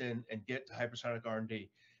 invest in, and get to hypersonic R&D.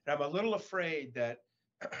 And I'm a little afraid that,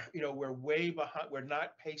 we're way behind. We're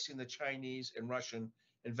not pacing the Chinese and Russian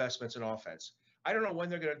investments in offense. I don't know when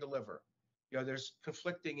they're going to deliver. There's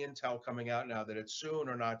conflicting intel coming out now that it's soon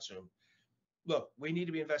or not soon. Look, we need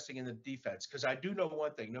to be investing in the defense, because I do know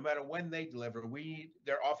one thing: no matter when they deliver, we need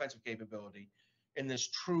their offensive capability in this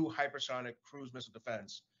true hypersonic cruise missile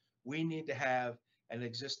defense. We need to have an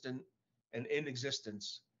in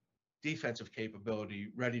existence defensive capability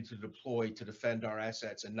ready to deploy to defend our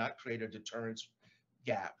assets and not create a deterrence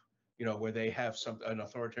gap, where they have an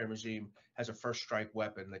authoritarian regime has a first strike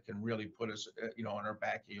weapon that can really put us, on our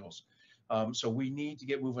back heels. So we need to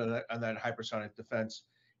get moving on that hypersonic defense.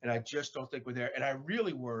 And I just don't think we're there. And I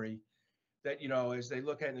really worry that, as they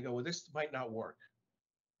look at it and they go, well, this might not work.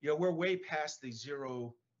 We're way past the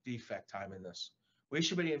zero defect time in this. We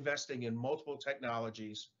should be investing in multiple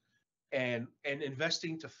technologies and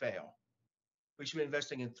investing to fail. We should be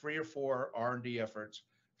investing in 3 or 4 R&D efforts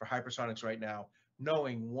for hypersonics right now,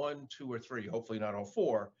 knowing 1, 2, or 3, hopefully not all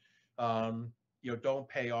 4, don't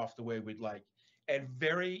pay off the way we'd like. And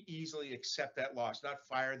very easily accept that loss, not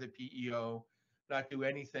fire the PEO, not do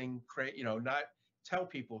anything, not tell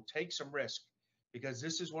people, take some risk, because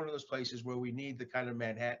this is one of those places where we need the kind of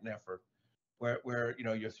Manhattan effort where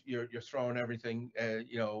you're throwing everything,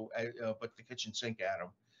 but the kitchen sink at them,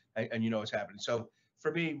 and what's happening. So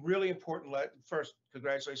for me, really important. First,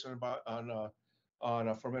 congratulations on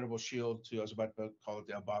a Formidable Shield to, I was about to call it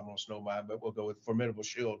the Abominable Snowman, but we'll go with Formidable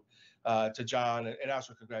Shield to John, and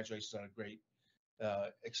also congratulations on a great,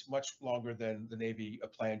 much longer than the Navy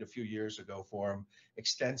planned a few years ago for him,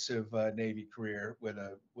 extensive Navy career with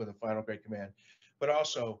a final grade command, but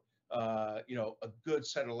also a good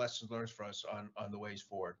set of lessons learned for us on the ways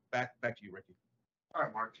forward. Back to you, Ricky. All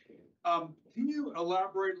right, Mark. Can you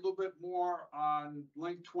elaborate a little bit more on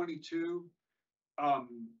Link 22?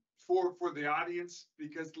 for the audience,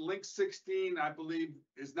 because Link 16, I believe,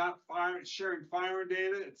 is not sharing firing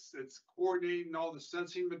data. It's coordinating all the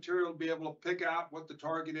sensing material to be able to pick out what the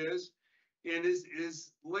target is. And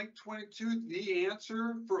is Link 22 the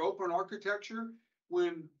answer for open architecture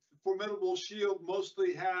when Formidable Shield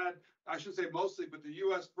mostly had, I shouldn't say mostly, but the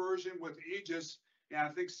US version with Aegis, and I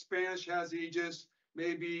think Spanish has Aegis,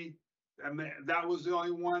 maybe, and that was the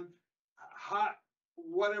only one.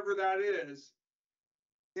 Whatever that is,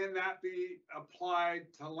 can that be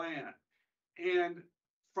applied to land? And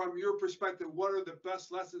from your perspective, what are the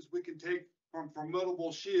best lessons we can take from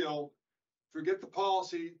Formidable Shield, forget the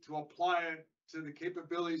policy, to apply it to the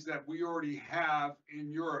capabilities that we already have in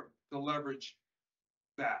Europe to leverage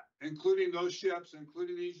that, including those ships,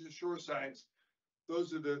 including these shore sites?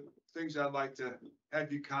 Those are the things I'd like to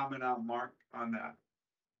have you comment on, Mark, on that.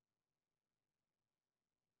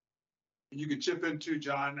 And you can chip in too,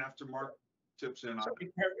 John, after Mark chips in on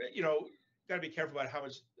it. You know, got to be careful about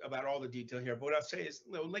about all the detail here. But what I'll say is,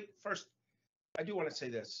 you know, Link, first, I do want to say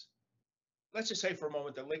this. Let's just say for a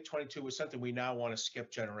moment that Link 22 was something we now want to skip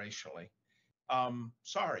generationally.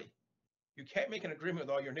 Sorry, you can't make an agreement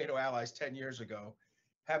with all your NATO allies 10 years ago,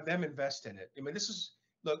 have them invest in it. I mean, this is,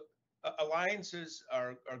 look, alliances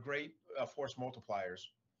are great force multipliers.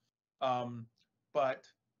 But,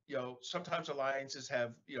 you know, sometimes alliances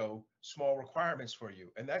have, you know, small requirements for you.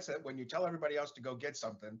 And that's that when you tell everybody else to go get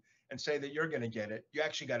something and say that you're going to get it, you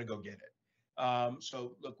actually got to go get it.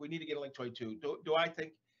 So, look, we need to get a Link 22. Do I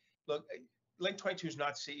think, look, Link 22 is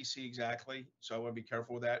not CEC exactly, so I want to be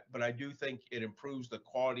careful with that. But I do think it improves the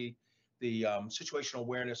quality, the situational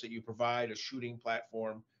awareness that you provide, a shooting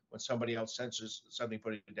platform when somebody else senses something,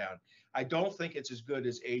 putting it down. I don't think it's as good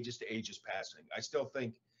as Aegis to Aegis passing. I still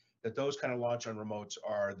think that those kind of launch on remotes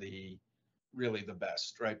are really the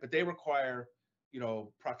best, right? But they require, you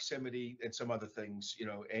know, proximity and some other things, you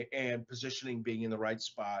know, and positioning, being in the right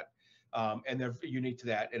spot, and they're unique to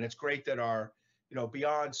that. And it's great that our, you know,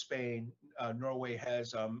 beyond Spain, Norway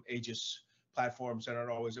has Aegis platforms that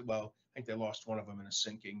aren't always, well, I think they lost one of them in a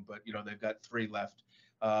sinking, but, you know, they've got 3 left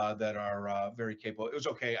that are very capable. It was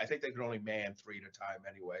okay. I think they could only man 3 at a time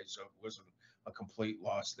anyway, so it wasn't a complete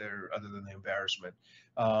loss there other than the embarrassment.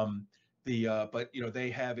 But, you know, they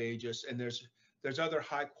have Aegis, and there's other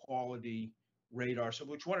high quality radar. So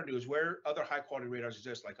what you want to do is where other high quality radars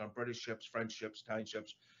exist, like on British ships, French ships, Italian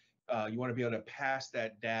ships, you want to be able to pass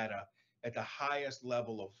that data at the highest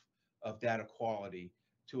level of data quality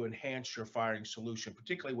to enhance your firing solution,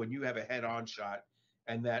 particularly when you have a head-on shot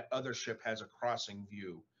and that other ship has a crossing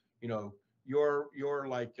view. You know, your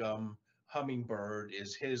like Hummingbird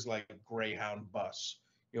is his like Greyhound bus,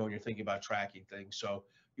 you know, when you're thinking about tracking things. So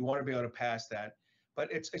you want to be able to pass that. But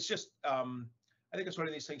it's just, I think it's one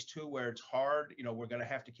of these things too, where it's hard. You know, we're going to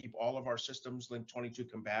have to keep all of our systems Link 22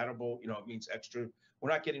 compatible. You know, it means extra.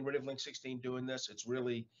 We're not getting rid of Link 16 doing this.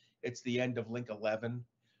 It's the end of Link 11.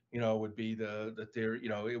 You know, would be the theory. You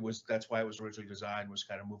know, that's why it was originally designed, was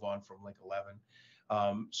kind of move on from Link 11.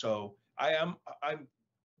 So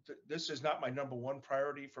this is not my #1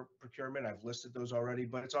 priority for procurement. I've listed those already,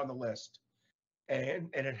 but it's on the list. And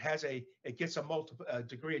it gets a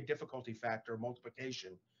degree of difficulty factor,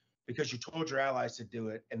 multiplication, because you told your allies to do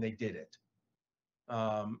it and they did it.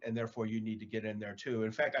 And therefore you need to get in there too.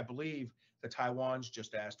 In fact, I believe the Taiwan's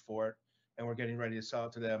just asked for it, and we're getting ready to sell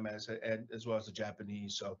it to them as well as the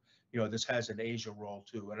Japanese. So, you know, this has an Asia role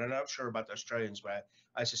too. And I'm not sure about the Australians, but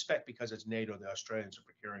I suspect because it's NATO, the Australians are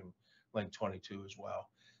procuring Link 22 as well.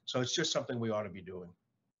 So it's just something we ought to be doing.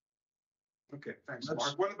 Okay, thanks,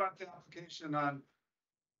 Mark. What about the application on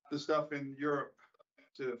the stuff in Europe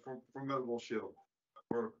for Formidable Shield?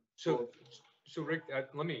 So Rick,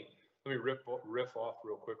 let me riff off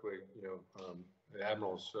real quickly, you know, the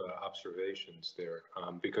Admiral's observations there,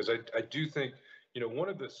 because I do think, you know, one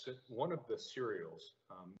of the serials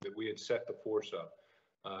that we had set the force up,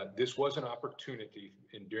 this was an opportunity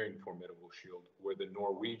during Formidable Shield where the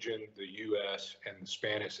Norwegian, the U.S., and the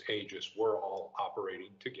Spanish Aegis were all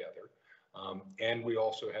operating together. And we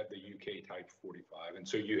also had the UK Type 45. And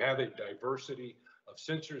so you have a diversity of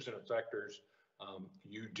sensors and effectors.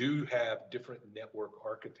 You do have different network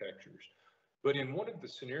architectures. But in one of the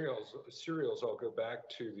serials, I'll go back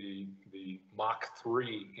to the Mach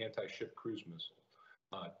 3 anti-ship cruise missile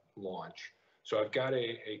launch. So I've got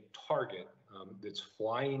a target that's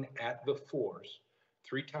flying at the force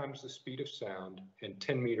 3 times the speed of sound and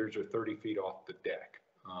 10 meters or 30 feet off the deck.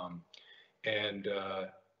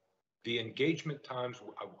 The engagement times,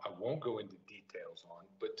 I won't go into details on,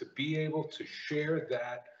 but to be able to share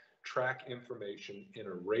that track information in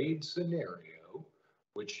a raid scenario,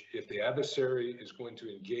 which if the adversary is going to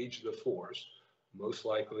engage the force, Most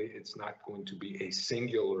likely, it's not going to be a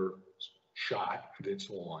singular shot that's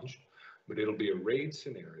launched, but it'll be a raid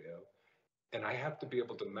scenario. And I have to be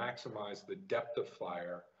able to maximize the depth of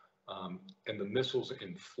fire and the missiles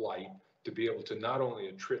in flight to be able to not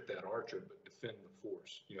only attrit that archer, but defend the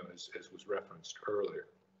force, as was referenced earlier.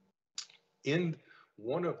 In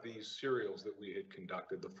one of these serials that we had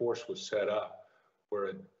conducted, the force was set up where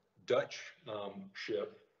a Dutch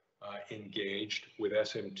ship engaged with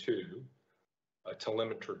SM-2, a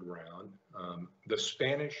telemetered round. The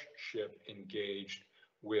Spanish ship engaged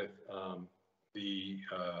with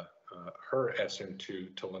her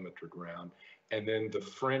SM-2 telemetered round, and then the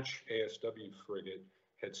French ASW frigate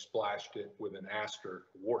had splashed it with an Aster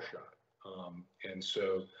warshot. And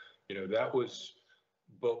so, that was,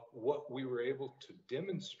 but what we were able to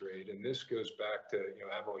demonstrate, and this goes back to,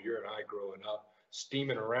 Admiral, you and I growing up,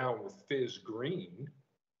 steaming around with Fizz Green,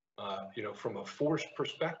 from a force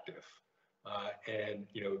perspective, and,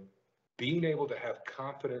 being able to have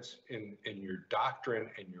confidence in your doctrine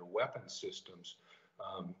and your weapon systems,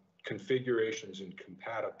 configurations and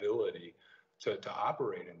compatibility to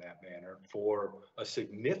operate in that manner for a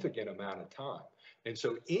significant amount of time. And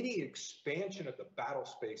so any expansion of the battle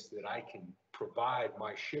space that I can provide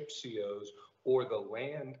my ship COs or the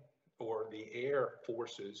land or the air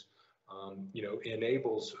forces,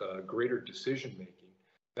 enables greater decision making.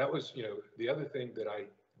 That was, the other thing that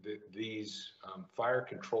these fire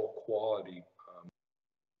control quality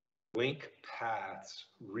link paths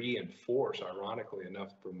reinforce, ironically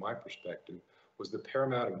enough, from my perspective, was the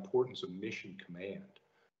paramount importance of mission command.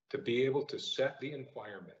 To be able to set the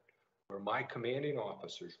environment where my commanding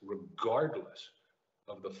officers, regardless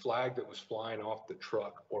of the flag that was flying off the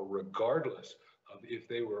truck, or regardless of if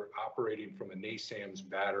they were operating from a NASAMS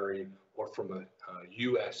battery or from a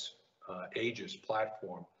US Aegis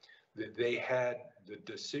platform, that they had the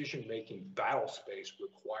decision-making battle space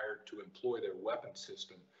required to employ their weapon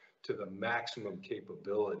system to the maximum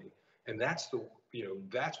capability. And that's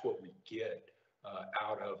that's what we get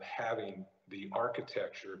out of having the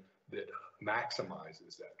architecture that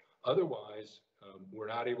maximizes that. Otherwise, we're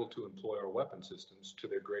not able to employ our weapon systems to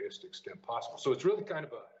their greatest extent possible. So it's really kind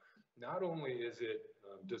of not only is it,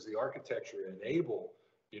 does the architecture enable,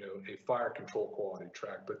 a fire control quality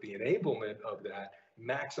track, but the enablement of that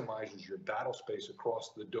maximizes your battle space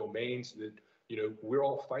across the domains that, we're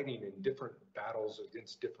all fighting in different battles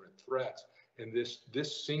against different threats. And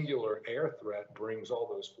this singular air threat brings all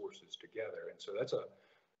those forces together. And so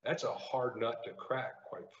that's a hard nut to crack,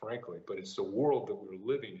 quite frankly, but it's the world that we're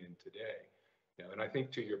living in today. And I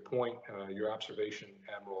think to your point, your observation,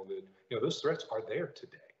 Admiral, that, those threats are there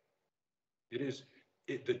today.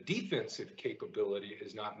 The defensive capability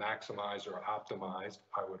is not maximized or optimized,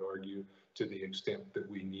 I would argue, to the extent that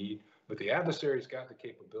we need, but the adversary's got the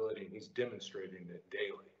capability and he's demonstrating it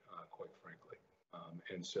daily, quite frankly.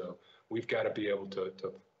 And so we've got to be able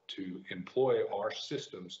to employ our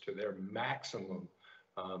systems to their maximum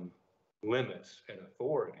limits and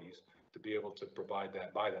authorities to be able to provide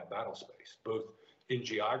that by that battle space, both in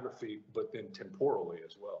geography, but then temporally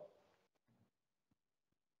as well.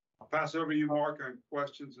 I'll pass over to you, Mark, on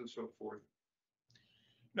questions and so forth.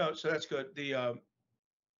 No, so that's good.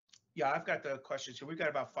 Yeah, I've got the questions here. We've got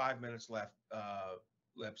about 5 minutes left,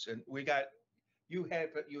 Lips, and you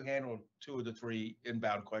handled 2 of the 3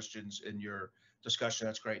 inbound questions in your discussion.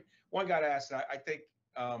 That's great. One got asked, I think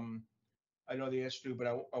I know the answer to, but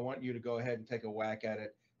I want you to go ahead and take a whack at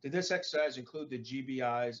it. Did this exercise include the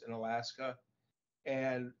GBIs in Alaska,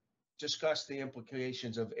 and discuss the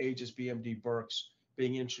implications of Aegis BMD Burks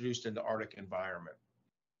being introduced into Arctic environment?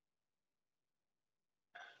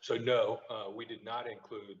 So no, we did not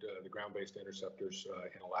include the ground-based interceptors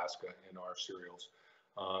in Alaska in our serials.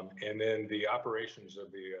 And then the operations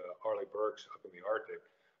of the Arleigh Burks up in the Arctic,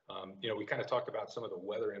 we kind of talked about some of the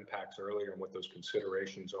weather impacts earlier and what those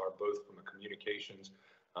considerations are, both from a communications,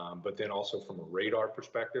 but then also from a radar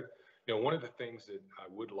perspective. One of the things that I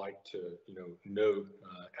would like to, note,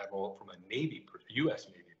 Admiral, from a U.S.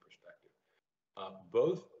 Navy perspective,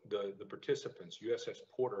 both the participants, USS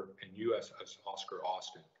Porter and USS Oscar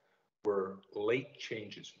Austin, were late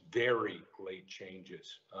changes, very late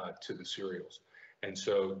changes to the serials. And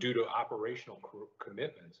so due to operational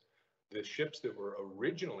commitments, the ships that were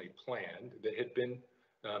originally planned that had been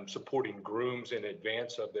supporting grooms in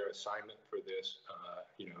advance of their assignment for this,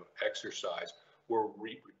 exercise were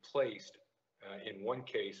replaced in one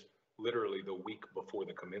case, literally the week before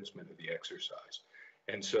the commencement of the exercise.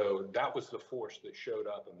 And so that was the force that showed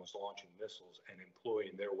up and was launching missiles and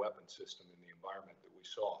employing their weapon system in the environment that we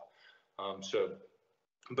saw.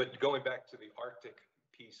 But going back to the Arctic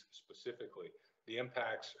piece specifically, the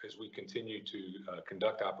impacts as we continue to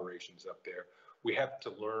conduct operations up there. We have to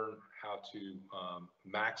learn how to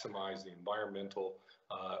maximize the environmental.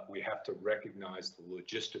 We have to recognize the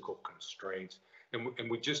logistical constraints, and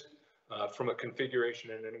we just from a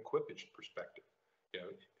configuration and an equipage perspective,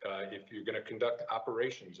 if you're going to conduct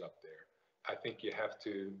operations up there, I think you have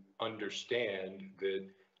to understand that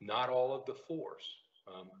not all of the force,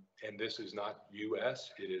 and this is not U.S.,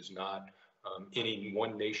 it is not any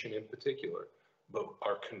one nation in particular, but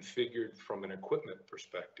are configured from an equipment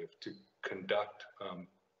perspective to conduct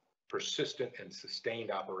persistent and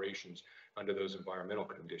sustained operations under those environmental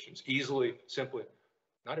conditions. Easily, simply,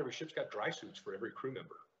 not every ship's got dry suits for every crew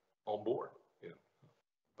member on board.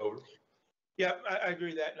 Over. Yeah, I agree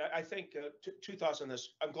with that. And I think two thoughts on this.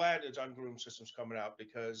 I'm glad there's ungroomed systems coming out,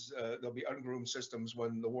 because there'll be ungroomed systems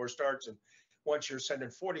when the war starts. And once you're sending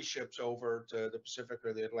 40 ships over to the Pacific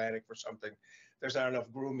or the Atlantic for something, there's not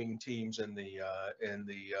enough grooming teams in the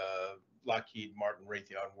Lockheed Martin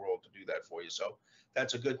Raytheon world to do that for you. So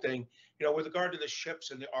that's a good thing. With regard to the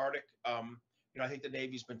ships in the Arctic, I think the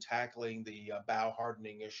Navy's been tackling the bow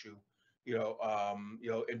hardening issue,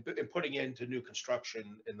 and putting into new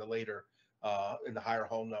construction in the later, in the higher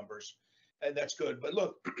hull numbers. And that's good. But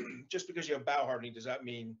look, just because you have bow hardening, does that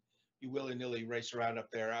mean you willy-nilly race around up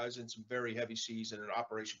there? I was in some very heavy seas in an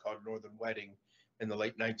operation called Northern Wedding in the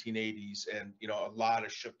late 1980s. And, a lot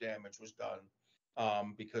of ship damage was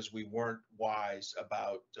done because we weren't wise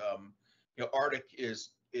about, Arctic is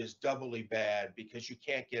doubly bad because you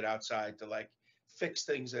can't get outside to fix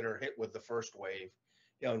things that are hit with the first wave,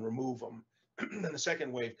 and remove them. Then the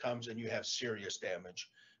second wave comes and you have serious damage,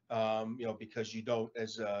 because you don't,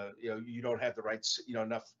 you don't have the right,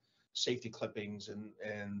 enough safety clippings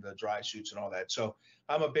and the dry suits and all that. So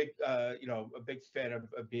I'm a big fan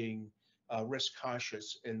of being risk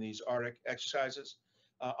conscious in these Arctic exercises.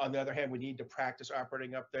 On the other hand, we need to practice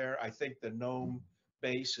operating up there. I think the Nome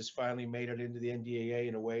base has finally made it into the NDAA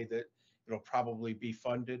in a way that it'll probably be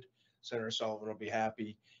funded. Senator Sullivan will be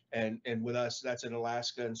happy. And with us, that's in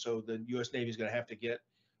Alaska. And so the U.S. Navy is going to have to get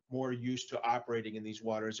more used to operating in these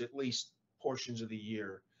waters, at least portions of the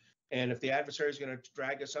year. And if the adversary is going to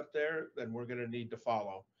drag us up there, then we're going to need to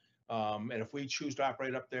follow. And if we choose to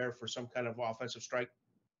operate up there for some kind of offensive strike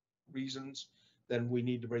reasons, then we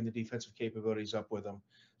need to bring the defensive capabilities up with them.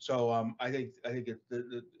 So I think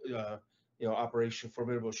Operation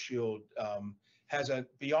Formidable Shield has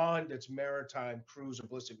beyond its maritime cruise and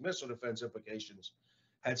ballistic missile defense implications,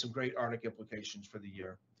 had some great Arctic implications for the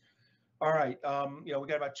year. All right, we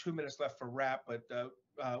got about 2 minutes left for wrap, but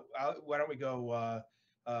why don't we go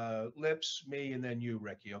Lips, me, and then you,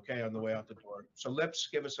 Ricky, okay, on the way out the door. So Lips,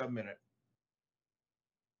 give us a minute.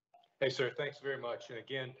 Hey, sir, thanks very much. And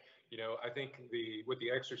again, I think with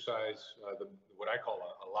the exercise, what I call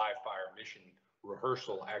a live fire mission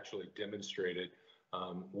rehearsal actually demonstrated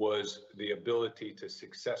was the ability to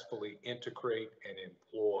successfully integrate and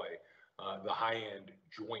employ the high-end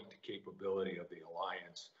joint capability of the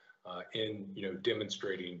alliance in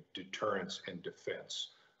demonstrating deterrence and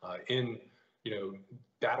defense in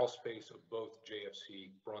battle space of both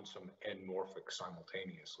JFC, Brunsum, and Norfolk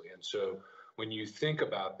simultaneously. And so when you think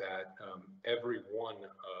about that, every one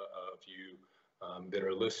of you that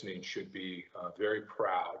are listening should be very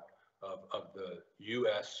proud of the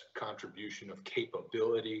U.S. contribution of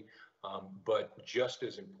capability, but just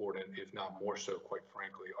as important, if not more so, quite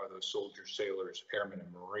frankly, are those soldiers, sailors, airmen,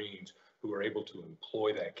 and Marines who are able to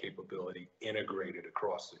employ that capability integrated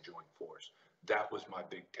across the joint force. That was my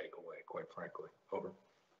big takeaway, quite frankly. Over.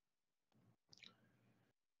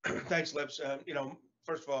 Thanks, Lips.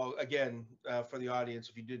 First of all, again, for the audience,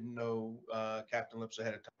 if you didn't know Captain Lips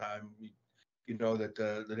ahead of time, you know that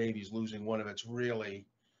the Navy is losing one of its really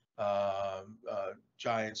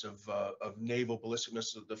giants of naval ballistic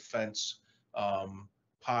missile defense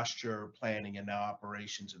posture, planning, and now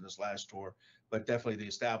operations in this last tour. But definitely the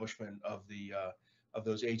establishment of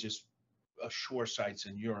those Aegis shore sites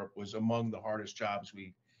in Europe was among the hardest jobs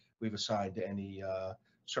we've assigned to any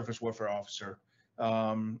surface warfare officer,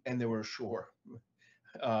 and they were ashore.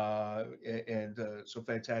 So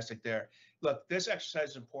fantastic there. Look, this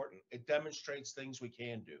exercise is important. It demonstrates things we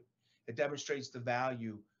can do. It demonstrates the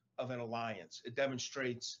value of an alliance. It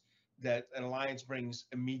demonstrates that an alliance brings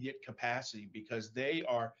immediate capacity because they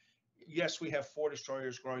are, yes, we have 4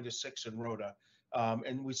 destroyers growing to 6 in Rota,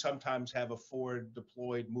 and we sometimes have a 4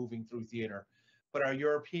 deployed moving through theater, but our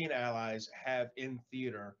European allies have in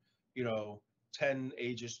theater, 10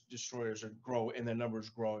 Aegis destroyers are growing, and the numbers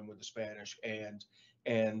growing with the Spanish, and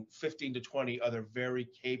 15 to 20 other very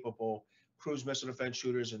capable cruise missile defense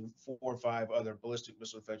shooters and 4 or 5 other ballistic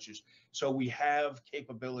missile defense shooters. So we have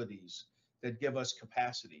capabilities that give us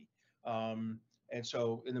capacity. And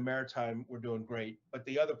so in the maritime, we're doing great. But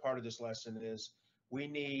the other part of this lesson is we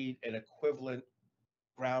need an equivalent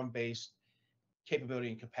ground-based capability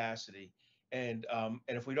and capacity. And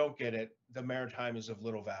if we don't get it, the maritime is of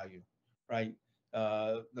little value, right?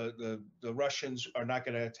 The Russians are not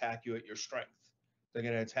going to attack you at your strength. They're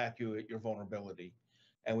going to attack you at your vulnerability.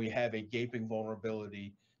 And we have a gaping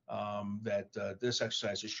vulnerability that this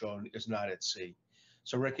exercise has shown is not at sea.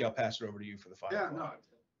 So Riki, I'll pass it over to you for the final. Yeah, no,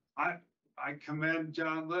 I commend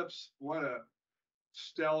John Lips. What a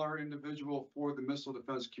stellar individual for the missile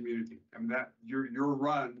defense community. I mean, that your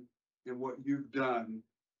run and what you've done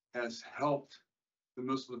has helped the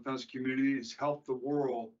missile defense community. It's helped the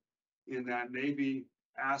world in that Navy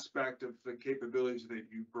aspect of the capabilities that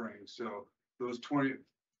you bring. So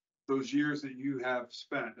those years that you have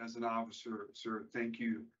spent as an officer, sir, thank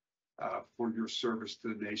you for your service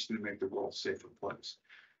to the nation to make the world a safer place.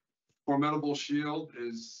 Formidable Shield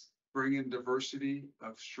is bringing diversity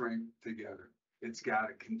of strength together. It's got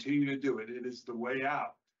to continue to do it. It is the way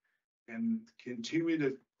out. And continue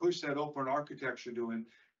to push that open architecture to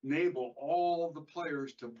enable all the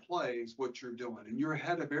players to play is what you're doing. And you're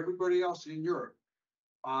ahead of everybody else in Europe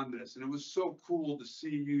on this. And it was so cool to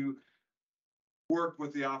see you work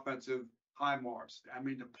with the offensive HIMARS. I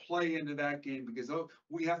mean, to play into that game, because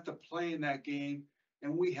we have to play in that game,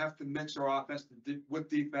 and we have to mix our offense with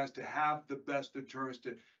defense to have the best deterrence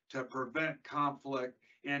to prevent conflict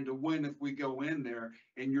and to win if we go in there.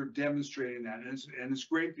 And you're demonstrating that. And it's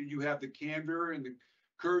great that you have the candor and the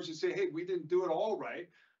courage to say, hey, we didn't do it all right.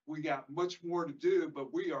 We got much more to do,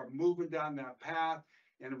 but we are moving down that path.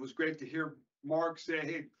 And it was great to hear Mark say,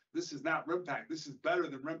 hey, this is not RIMPAC. This is better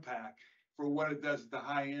than RIMPAC for what it does at the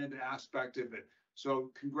high end aspect of it.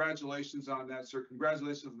 So congratulations on that, sir.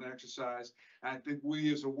 Congratulations on the exercise. And I think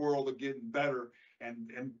we as a world are getting better,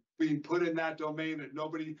 and being put in that domain that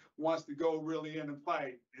nobody wants to go really in and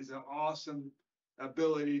fight is an awesome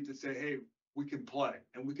ability to say, hey, we can play,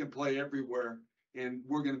 and we can play everywhere, and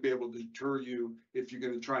we're going to be able to deter you if you're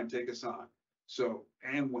going to try and take us on. So,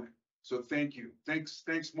 and win. So thank you. Thanks,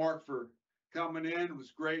 Mark, for coming in. It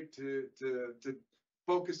was great to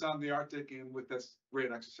focus on the Arctic and with this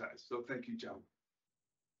great exercise. So thank you, Joe.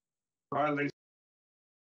 All right, ladies.